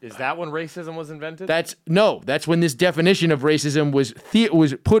 Is that when racism was invented? That's when this definition of racism was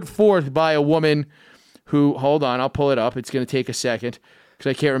put forth by a woman who. Hold on, I'll pull it up. It's going to take a second because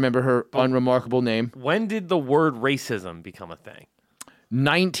I can't remember her unremarkable name. When did the word racism become a thing?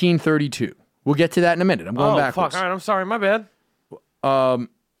 1932. We'll get to that in a minute. I'm going backwards. Fuck. All right, I'm sorry. My bad.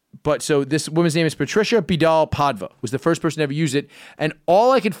 But so this woman's name is Patricia Bidal Padva, was the first person to ever use it. And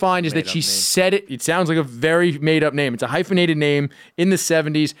all I could find is that she said it. It sounds like a very made up name. It's a hyphenated name in the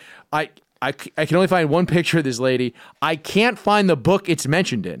 70s. I can only find one picture of this lady. I can't find the book it's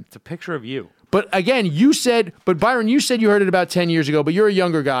mentioned in. It's a picture of you. But again, Byron, you said you heard it about 10 years ago, but you're a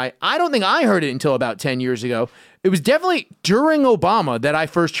younger guy. I don't think I heard it until about 10 years ago. It was definitely during Obama that I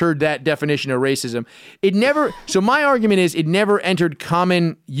first heard that definition of racism. So my argument is it never entered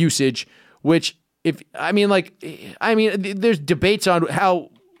common usage, which there's debates on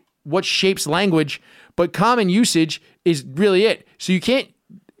what shapes language, but common usage is really it. So you can't,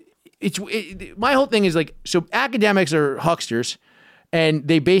 my whole thing is so academics are hucksters. And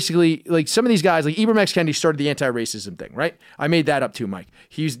they basically, some of these guys, like Ibram X. Kendi started the anti-racism thing, right? I made that up too, Mike.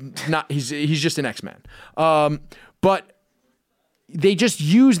 He's just an X-Man. But they just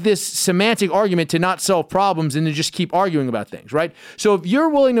use this semantic argument to not solve problems and to just keep arguing about things, right? So if you're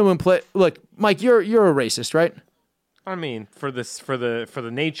willing to look, Mike, you're a racist, right? I mean, for the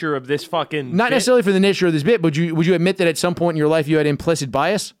nature of this fucking not bit, necessarily for the nature of this bit, but would you admit that at some point in your life you had implicit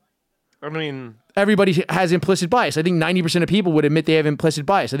bias? I mean, everybody has implicit bias. I think 90% of people would admit they have implicit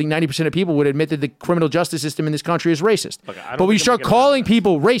bias. I think 90% of people would admit that the criminal justice system in this country is racist. Look, but when you start calling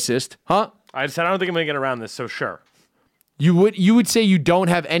people racist, huh? I said I don't think I'm going to get around this, so sure. You would say you don't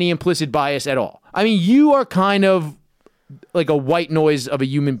have any implicit bias at all. I mean, you are kind of like a white noise of a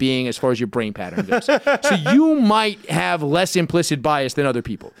human being as far as your brain pattern goes. So you might have less implicit bias than other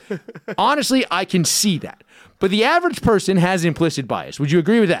people. Honestly, I can see that. But the average person has implicit bias. Would you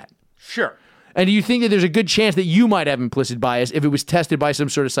agree with that? Sure. And do you think that there's a good chance that you might have implicit bias if it was tested by some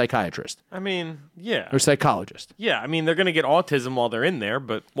sort of psychiatrist? I mean, yeah. Or psychologist? Yeah, I mean, they're going to get autism while they're in there,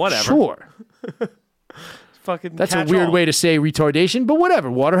 but whatever. Sure. Fucking That's a weird way to say retardation, but whatever.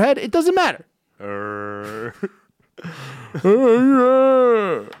 Waterhead, it doesn't matter.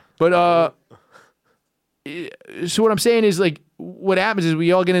 But, so what I'm saying is, what happens is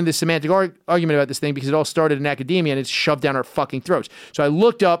we all get into this semantic argument about this thing because it all started in academia and it's shoved down our fucking throats. So I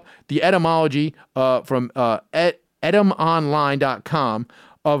looked up the etymology from edomonline.com,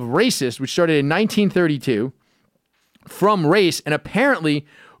 of racist, which started in 1932, from race, and apparently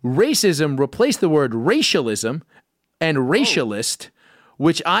racism replaced the word racialism and racialist,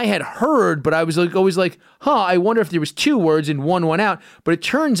 which I had heard, but I was always like, I wonder if there was two words and one went out. But it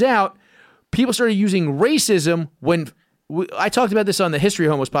turns out people started using racism when I talked about this on the History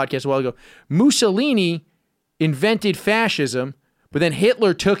of Homos podcast a while ago. Mussolini invented fascism, but then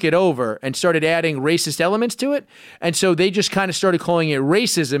Hitler took it over and started adding racist elements to it. And so they just kind of started calling it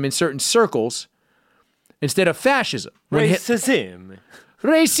racism in certain circles instead of fascism. Racism.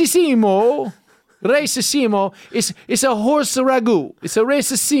 Racisimo. Racisimo. It's a horse ragu. It's a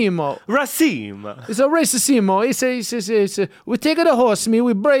racisimo. Racime. It's a racisimo. It's a we take the horse meat,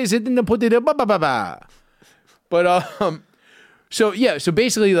 we braise it, and then put it in But so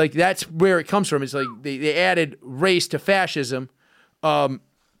basically like that's where it comes from. It's like they added race to fascism. So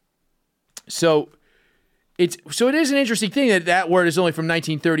it is an interesting thing that word is only from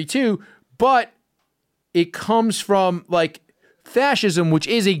 1932, but it comes from like fascism, which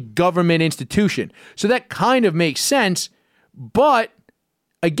is a government institution. So that kind of makes sense, but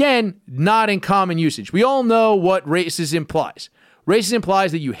again, not in common usage. We all know what racism implies. Racism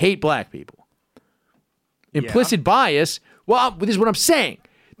implies that you hate black people. Implicit bias, well, this is what I'm saying.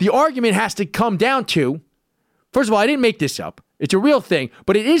 The argument has to come down to, first of all, I didn't make this up. It's a real thing,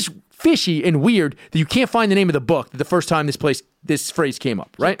 but it is fishy and weird that you can't find the name of the book the first time this phrase came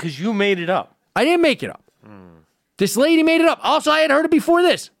up, right? Because you made it up. I didn't make it up. This lady made it up. Also, I had heard it before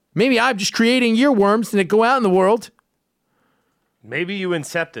this. Maybe I'm just creating earworms that go out in the world. Maybe you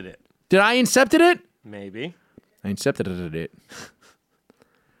incepted it. Did I incepted it? Maybe. I incepted it.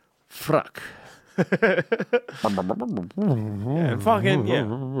 Fuck. And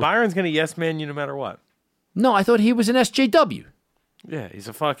fucking, Byron's going to yes man you no matter what. No, I thought he was an SJW. Yeah, he's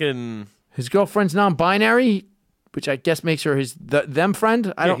a fucking... His girlfriend's non-binary, which I guess makes her his them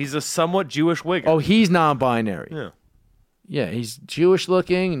friend. He's a somewhat Jewish wigger. Oh, he's non-binary. Yeah. Yeah, he's Jewish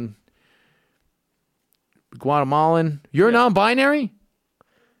looking and Guatemalan. You're non-binary?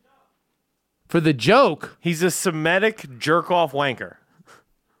 For the joke. He's a Semitic jerk-off wanker.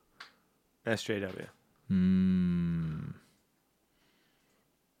 SJW.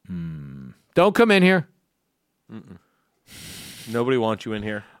 Don't come in here. Nobody wants you in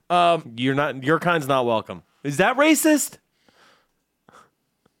here. You're not. Your kind's not welcome. Is that racist?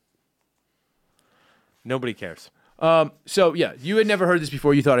 Nobody cares. So yeah, you had never heard this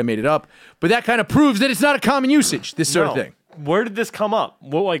before. You thought I made it up, but that kind of proves that it's not a common usage. This sort of thing. Where did this come up?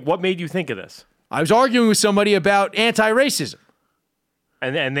 What made you think of this? I was arguing with somebody about anti-racism.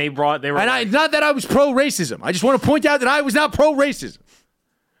 And they were. And not that I was pro-racism. I just want to point out that I was not pro-racism.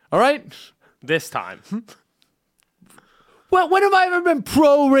 All right. This time. Well, when have I ever been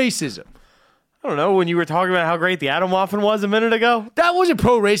pro-racism? I don't know. When you were talking about how great the Atom Waffen was a minute ago? That wasn't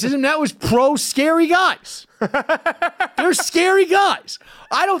pro-racism. That was pro-scary guys. They're scary guys.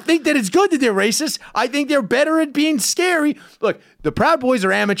 I don't think that it's good that they're racist. I think they're better at being scary. Look, the Proud Boys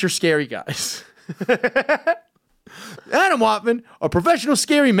are amateur scary guys. Atom Waffen are professional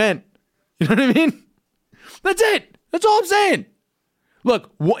scary men. You know what I mean? That's it. That's all I'm saying.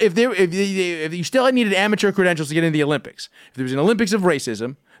 Look, if you still needed amateur credentials to get into the Olympics, if there was an Olympics of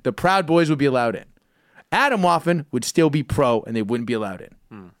racism, the Proud Boys would be allowed in. Atom Waffen would still be pro, and they wouldn't be allowed in.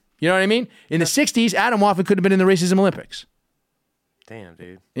 You know what I mean? In the 60s, Atom Waffen could have been in the Racism Olympics. Damn,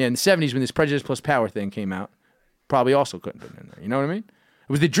 dude. Yeah, in the 70s, when this Prejudice Plus Power thing came out, probably also couldn't have been in there. You know what I mean?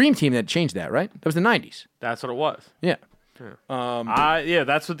 It was the Dream Team that changed that, right? That was the 90s. That's what it was. Yeah.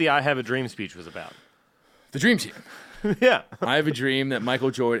 That's what the I Have a Dream speech was about. The Dream Team. Yeah. I have a dream that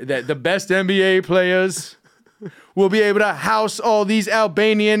Michael Jordan, that the best NBA players will be able to house all these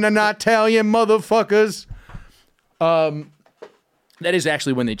Albanian and Italian motherfuckers. That is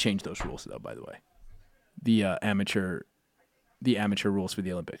actually when they changed those rules, though, by the way. The amateur rules for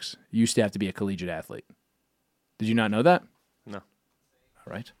the Olympics. You used to have to be a collegiate athlete. Did you not know that? No.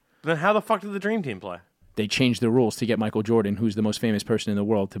 All right. Then how the fuck did the Dream Team play? They changed the rules to get Michael Jordan, who's the most famous person in the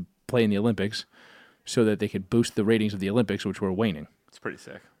world, to play in the Olympics so that they could boost the ratings of the Olympics, which were waning. It's pretty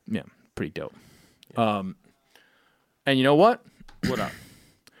sick. Yeah, pretty dope. Yeah. And you know what? What up?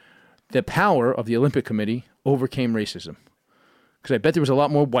 The power of the Olympic Committee overcame racism. Because I bet there was a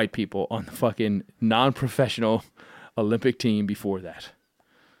lot more white people on the fucking non-professional Olympic team before that.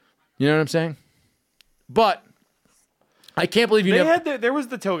 You know what I'm saying? But I can't believe you never... There was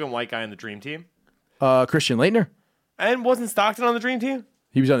the token white guy in the Dream Team. Christian Laettner? And wasn't Stockton on the Dream Team?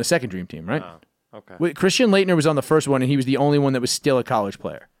 He was on the second Dream Team, right? Oh, okay. Wait, Christian Laettner was on the first one, and he was the only one that was still a college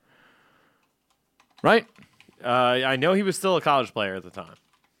player. Right? I know he was still a college player at the time.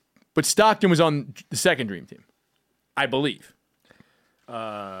 But Stockton was on the second Dream Team. I believe.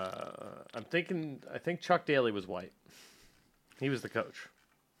 I think Chuck Daly was white. He was the coach.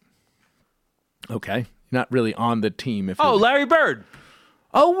 Okay. Not really on the team. Larry Bird.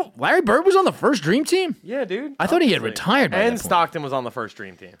 Oh, Larry Bird was on the first Dream Team? Yeah, dude. I thought he had Obviously. retired by that And point. Stockton was on the first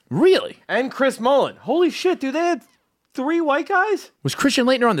Dream Team. Really? And Chris Mullin. Holy shit, dude. They had 3 white guys? Was Christian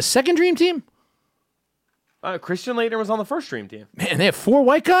Laettner on the second Dream Team? Christian Laettner was on the first Dream Team. Man, they have 4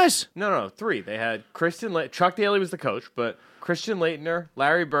 white guys? No, 3. They had Chuck Daly was the coach, but Christian Laettner,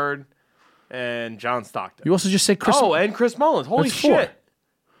 Larry Bird, and John Stockton. You also just said Chris. And Chris Mullins. Holy That's 4. shit.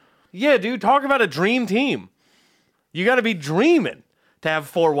 Yeah, dude. Talk about a dream team. You got to be dreaming to have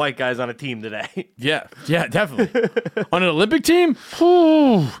 4 white guys on a team today. Yeah, definitely. On an Olympic team?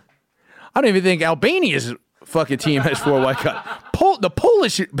 Ooh. I don't even think Albania's fucking team has 4 white guys. The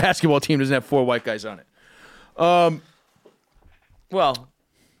Polish basketball team doesn't have 4 white guys on it. Well,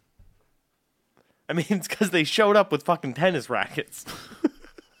 I mean, it's because they showed up with fucking tennis rackets.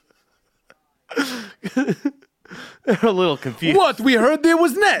 They're a little confused. What? We heard there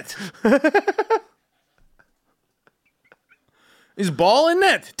was net. Is ball and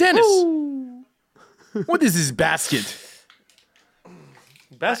net? Tennis. Ooh. What is this basket?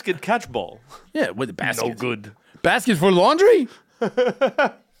 Basket catch ball. Yeah, with the basket. No good. Basket for laundry? We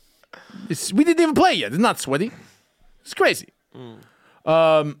didn't even play yet. It's not sweaty. It's crazy.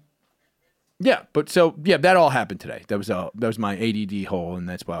 Yeah, but so that all happened today. That was my ADD hole, and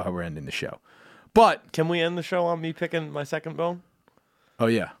that's why we're ending the show. But can we end the show on me picking my second bone? Oh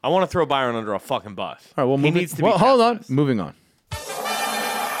yeah, I want to throw Byron under a fucking bus. All right, well, he needs to be. Hold on, moving on.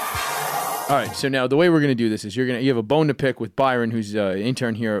 All right, so now the way we're going to do this is you have a bone to pick with Byron, who's an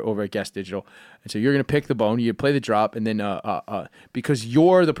intern here over at Guest Digital. And so you're going to pick the bone, you play the drop, and then because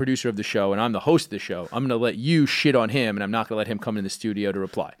you're the producer of the show and I'm the host of the show, I'm going to let you shit on him, and I'm not going to let him come in the studio to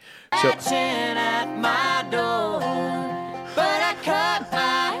reply. So At my door, but I cut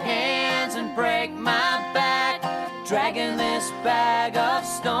my hands and break my back, dragging this bag of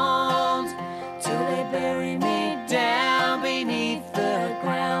stones till they bury me down beneath the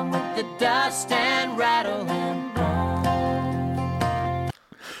ground with the dust and rattle and bone.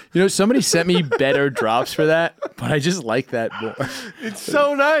 You know, somebody sent me better drops for that, but I just like that more. It's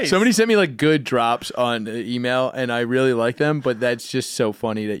so nice. Somebody sent me like good drops on email, and I really like them, but that's just so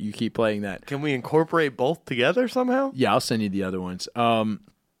funny that you keep playing that. Can we incorporate both together somehow? Yeah, I'll send you the other ones. I'll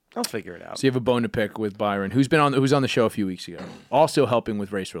figure it out. So you have a bone to pick with Byron, who's on the show a few weeks ago, also helping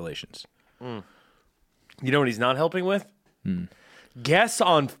with race relations. You know what he's not helping with? Guests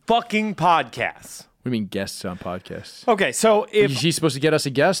on fucking podcasts. What do you mean guests on podcasts? Okay, so if Is he supposed to get us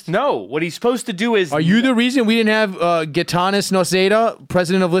a guest? no, what he's supposed to do is Are you the reason we didn't have Gitanas Nausėda,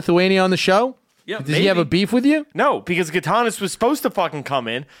 president of Lithuania, on the show? Yeah, Does he have a beef with you? No, because Gitanas was supposed to fucking come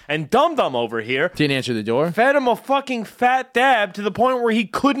in and Dum Dum over here Didn't answer the door? fed him a fucking fat dab to the point where he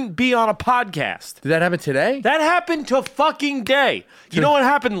couldn't be on a podcast. Did that happen today? That happened to fucking day. You know what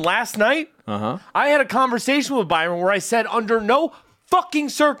happened last night? Uh-huh. I had a conversation with Byron where I said, under no fucking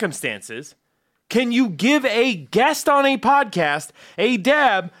circumstances can you give a guest on a podcast a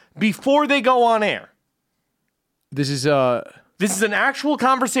dab before they go on air. This is an actual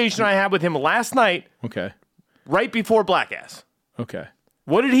conversation I had with him last night, okay. right before Blackass. Okay.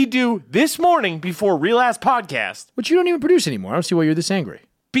 What did he do this morning before Real Ass Podcast? But you don't even produce anymore. I don't see why you're this angry.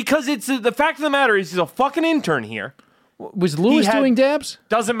 Because it's the fact of the matter is he's a fucking intern here. Was Lewis doing dabs?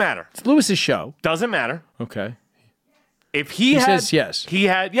 Doesn't matter. It's Lewis's show. Doesn't matter. Okay. If he says yes.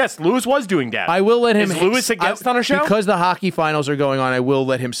 Yes, Lewis was doing dabs. I will let him. Is Lewis a guest on a show? Because the hockey finals are going on, I will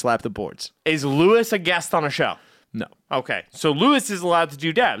let him slap the boards. Is Lewis a guest on a show? No. Okay. So Lewis is allowed to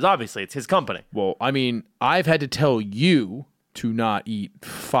do dabs. Obviously, it's his company. Well, I mean, I've had to tell you to not eat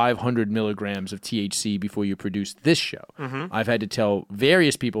 500 milligrams of THC before you produce this show. Mm-hmm. I've had to tell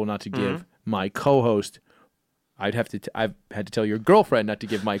various people not to give my co-host. I've had to tell your girlfriend not to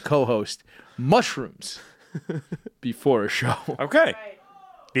give my co-host mushrooms before a show. Okay.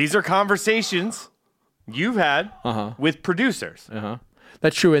 These are conversations you've had with producers.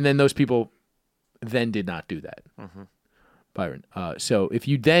 That's true. And then those people then did not do that, Byron. So if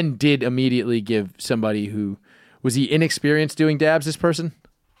you then did immediately give somebody who was he inexperienced doing dabs, this person?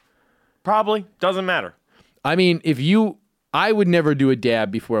 Probably. Doesn't matter. I mean, I would never do a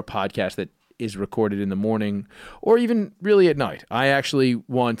dab before a podcast that is recorded in the morning or even really at night. I actually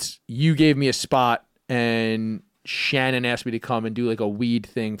you gave me a spot and Shannon asked me to come and do like a weed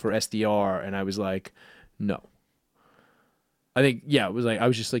thing for SDR. And I was like, no. I think, yeah, it was like, I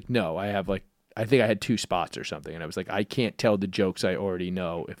was just like, no, I think I had 2 spots or something. And I was like, I can't tell the jokes I already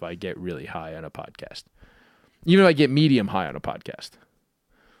know if I get really high on a podcast. Even if I get medium high on a podcast.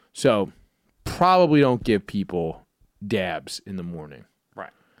 So probably don't give people dabs in the morning.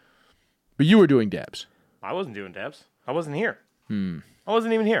 Right. But you were doing dabs. I wasn't doing dabs. I wasn't here. I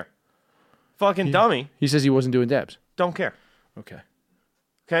wasn't even here. Fucking dummy. He says he wasn't doing dabs. Don't care. Okay.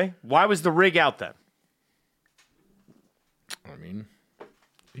 Okay? Why was the rig out then? I mean,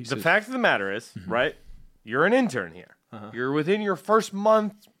 The fact of the matter is, right? You're an intern here. You're within your first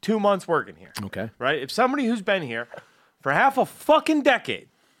month, 2 months working here. Okay. Right? If somebody who's been here for half a fucking decade,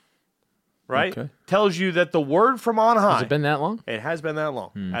 right, Okay. tells you that the word from on high. Has it been that long? It has been that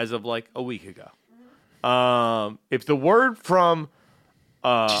long, as of like a week ago. If the word from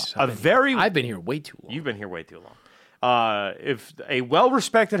I've been here way too long. You've been here way too long. If a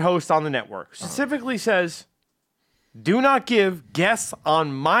well-respected host on the network specifically says, do not give guests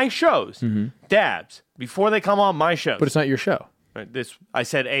on my shows dabs before they come on my shows. But it's not your show. Right, I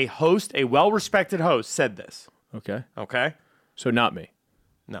said a host, a well-respected host said this. Okay. Okay? So not me.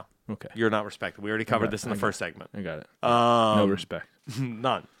 No. Okay. You're not respected. We already covered this in the first segment. I got it. No respect.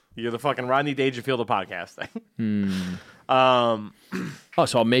 None. You're the fucking Rodney Dangerfield of podcasting. Oh,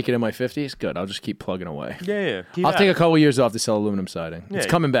 so I'll make it in my 50s? Good. I'll just keep plugging away. Yeah. I'll take a couple years off to sell aluminum siding. It's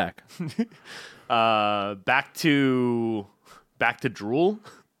coming back. Back to drool.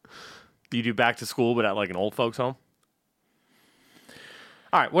 You do back to school, but at like an old folks home.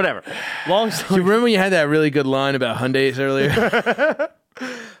 All right, whatever. Long Do story. you remember when you had that really good line about Hyundais earlier?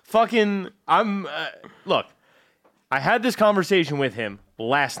 Fucking, look, I had this conversation with him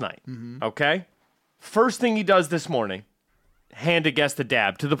last night, okay? First thing he does this morning, hand a guest a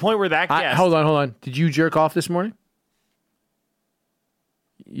dab, to the point where that guest... Hold on. Did you jerk off this morning?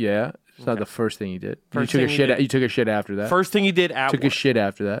 Yeah. It's not the first thing you did. You took a shit after that. First thing he did at Took a work. shit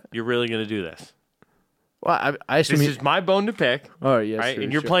after that. You're really going to do this? Well, I assume This is my bone to pick. Oh, yes. Right? True,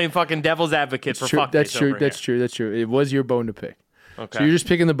 and you're sure. playing fucking devil's advocate for fuckface That's true. over That's here. true. That's true. It was your bone to pick. Okay. So you're just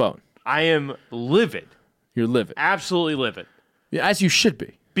picking the bone. I am livid. You're livid. Absolutely livid. Yeah, as you should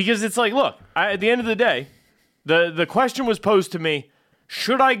be. Because it's like, look, at the end of the day, the question was posed to me,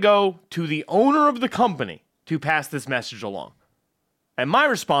 should I go to the owner of the company to pass this message along? And my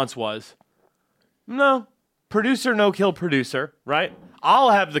response was, no. Producer, no-kill producer, right? I'll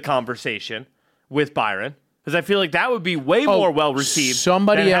have the conversation with Byron, because I feel like that would be way more well-received.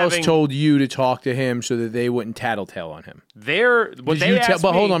 Somebody than else having told you to talk to him so that they wouldn't tattletale on him.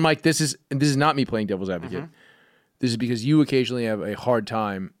 But hold on, Mike. This is not me playing devil's advocate. This is because you occasionally have a hard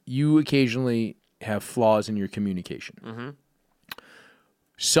time. You occasionally have flaws in your communication.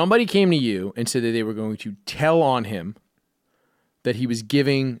 Somebody came to you and said that they were going to tell on him that he was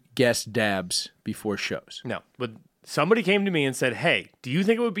giving guests dabs before shows. No, but somebody came to me and said, hey, do you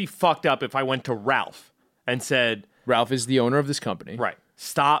think it would be fucked up if I went to Ralph and said... Ralph is the owner of this company. Right.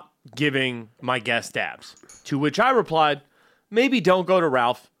 Stop giving my guests dabs. To which I replied, maybe don't go to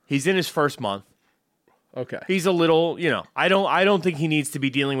Ralph. He's in his first month. Okay. He's a little, I don't think he needs to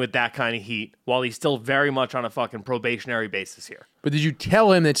be dealing with that kind of heat while he's still very much on a fucking probationary basis here. But did you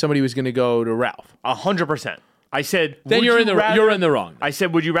tell him that somebody was going to go to Ralph? 100%. I said, then you're in the wrong. I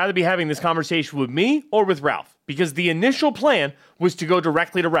said, would you rather be having this conversation with me or with Ralph? Because the initial plan was to go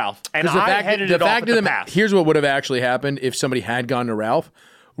directly to Ralph, and I headed it off at the pass. Here's what would have actually happened if somebody had gone to Ralph.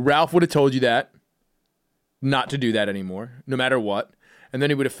 Ralph would have told you that, not to do that anymore, no matter what. And then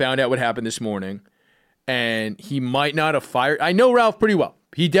he would have found out what happened this morning, and he might not have fired. I know Ralph pretty well.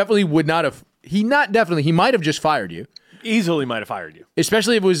 He definitely would not have. He might have just fired you. Easily might have fired you.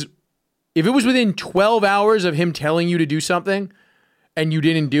 Especially if it was within 12 hours of him telling you to do something and you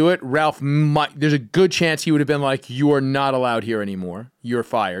didn't do it, there's a good chance he would have been like, you are not allowed here anymore. You're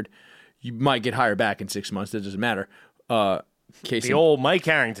fired. You might get hired back in 6 months. That doesn't matter. Old Mike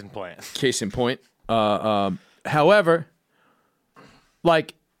Harrington plan. Case in point. However, he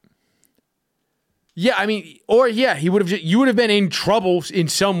would have. You would have been in trouble in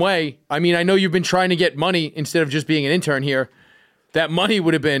some way. I mean, I know you've been trying to get money instead of just being an intern here. That money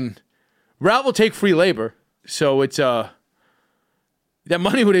would have been. Ralph will take free labor, so it's that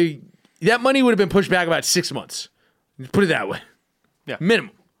money would have been pushed back about 6 months. Put it that way. Yeah,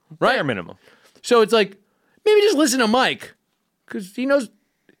 minimum, right? Bare minimum. So it's like maybe just listen to Mike because he knows.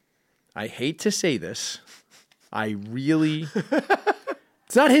 I hate to say this, it's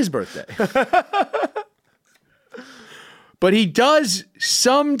not his birthday, but he does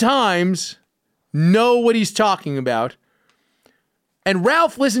sometimes know what he's talking about. And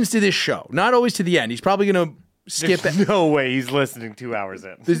Ralph listens to this show, not always to the end. He's probably going to skip. There's no way he's listening 2 hours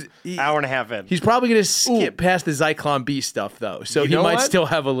in. Hour and a half in. He's probably going to skip past the Zyklon B stuff, though. So You he know might what? still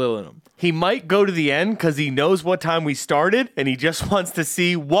have a little in him. He might go to the end because he knows what time we started and he just wants to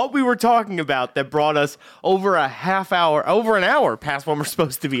see what we were talking about that brought us over an hour past when we're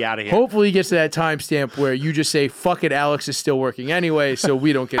supposed to be out of here. Hopefully he gets to that timestamp where you just say, fuck it, Alex is still working anyway, so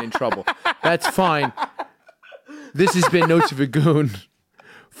we don't get in trouble. That's fine. This has been Notes of a Goon.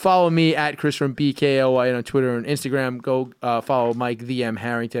 Follow me at Chris from BKOI on Twitter and Instagram. Go follow Mike the M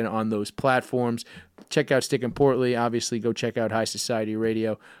Harrington on those platforms. Check out Stick and Portly. Obviously, go check out High Society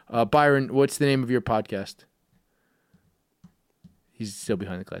Radio. Byron, what's the name of your podcast? He's still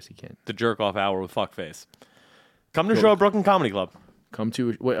behind the glass. He can't. The Jerk Off Hour with Fuckface. Come to the show at Brooklyn Comedy Club. Come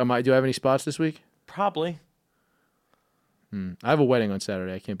to. Wait, do I have any spots this week? Probably. I have a wedding on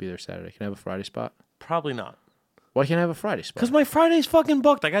Saturday. I can't be there Saturday. Can I have a Friday spot? Probably not. Why can't I have a Friday spot? Because my Friday's fucking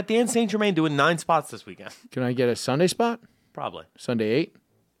booked. I got Dan St. Germain doing 9 spots this weekend. Can I get a Sunday spot? Probably. Sunday 8?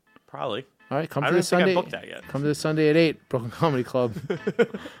 Probably. All right, come I to don't the think I Sunday. booked that yet. Come to the Sunday at 8, Brooklyn Comedy Club.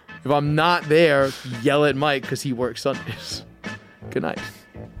 If I'm not there, yell at Mike because he works Sundays. Good night.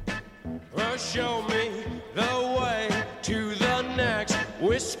 Well, show me the way to the next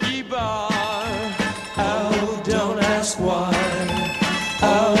whiskey bar. Oh, don't ask why.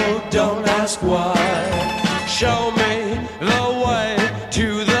 Oh, don't ask why. Show me the way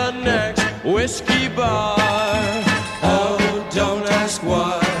to the next whiskey bar. Oh, don't ask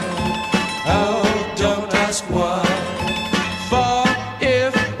why. Oh, don't ask why. For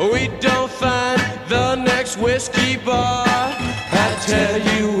if we don't find the next whiskey bar, I tell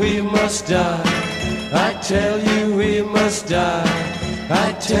you we must die. I tell you we must die.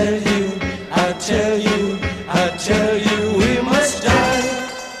 I tell you, I tell you, I tell you we must die.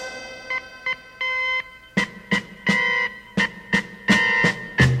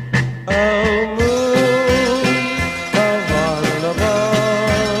 Oh, moon of Alabama,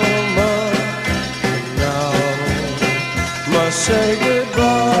 now must say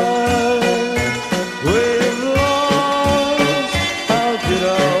goodbye. We've lost our good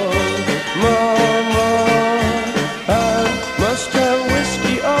old mama. I must have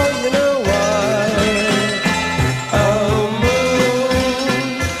whiskey, oh, you know why. Oh,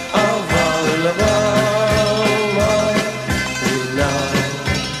 moon of Alabama, now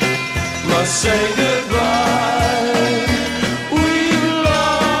must say goodbye. We've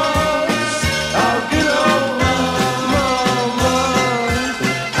lost our good old mama,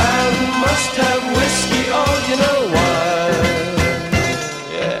 and must have whiskey, oh, you know why.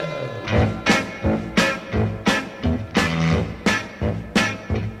 Yeah.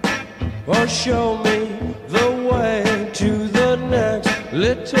 Well, show me the way to the next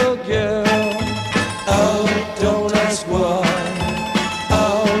little girl. Oh, don't ask why.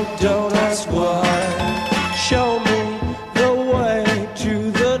 Oh, don't ask why. Show me the way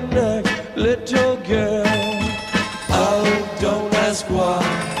to the next little girl. Oh, don't ask why.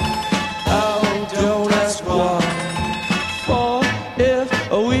 Oh, don't ask why. For if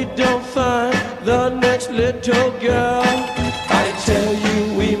we don't find the next little girl, I tell you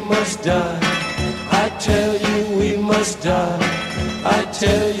we must die. I tell you we must die. I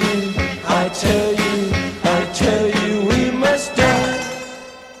tell you, I tell you.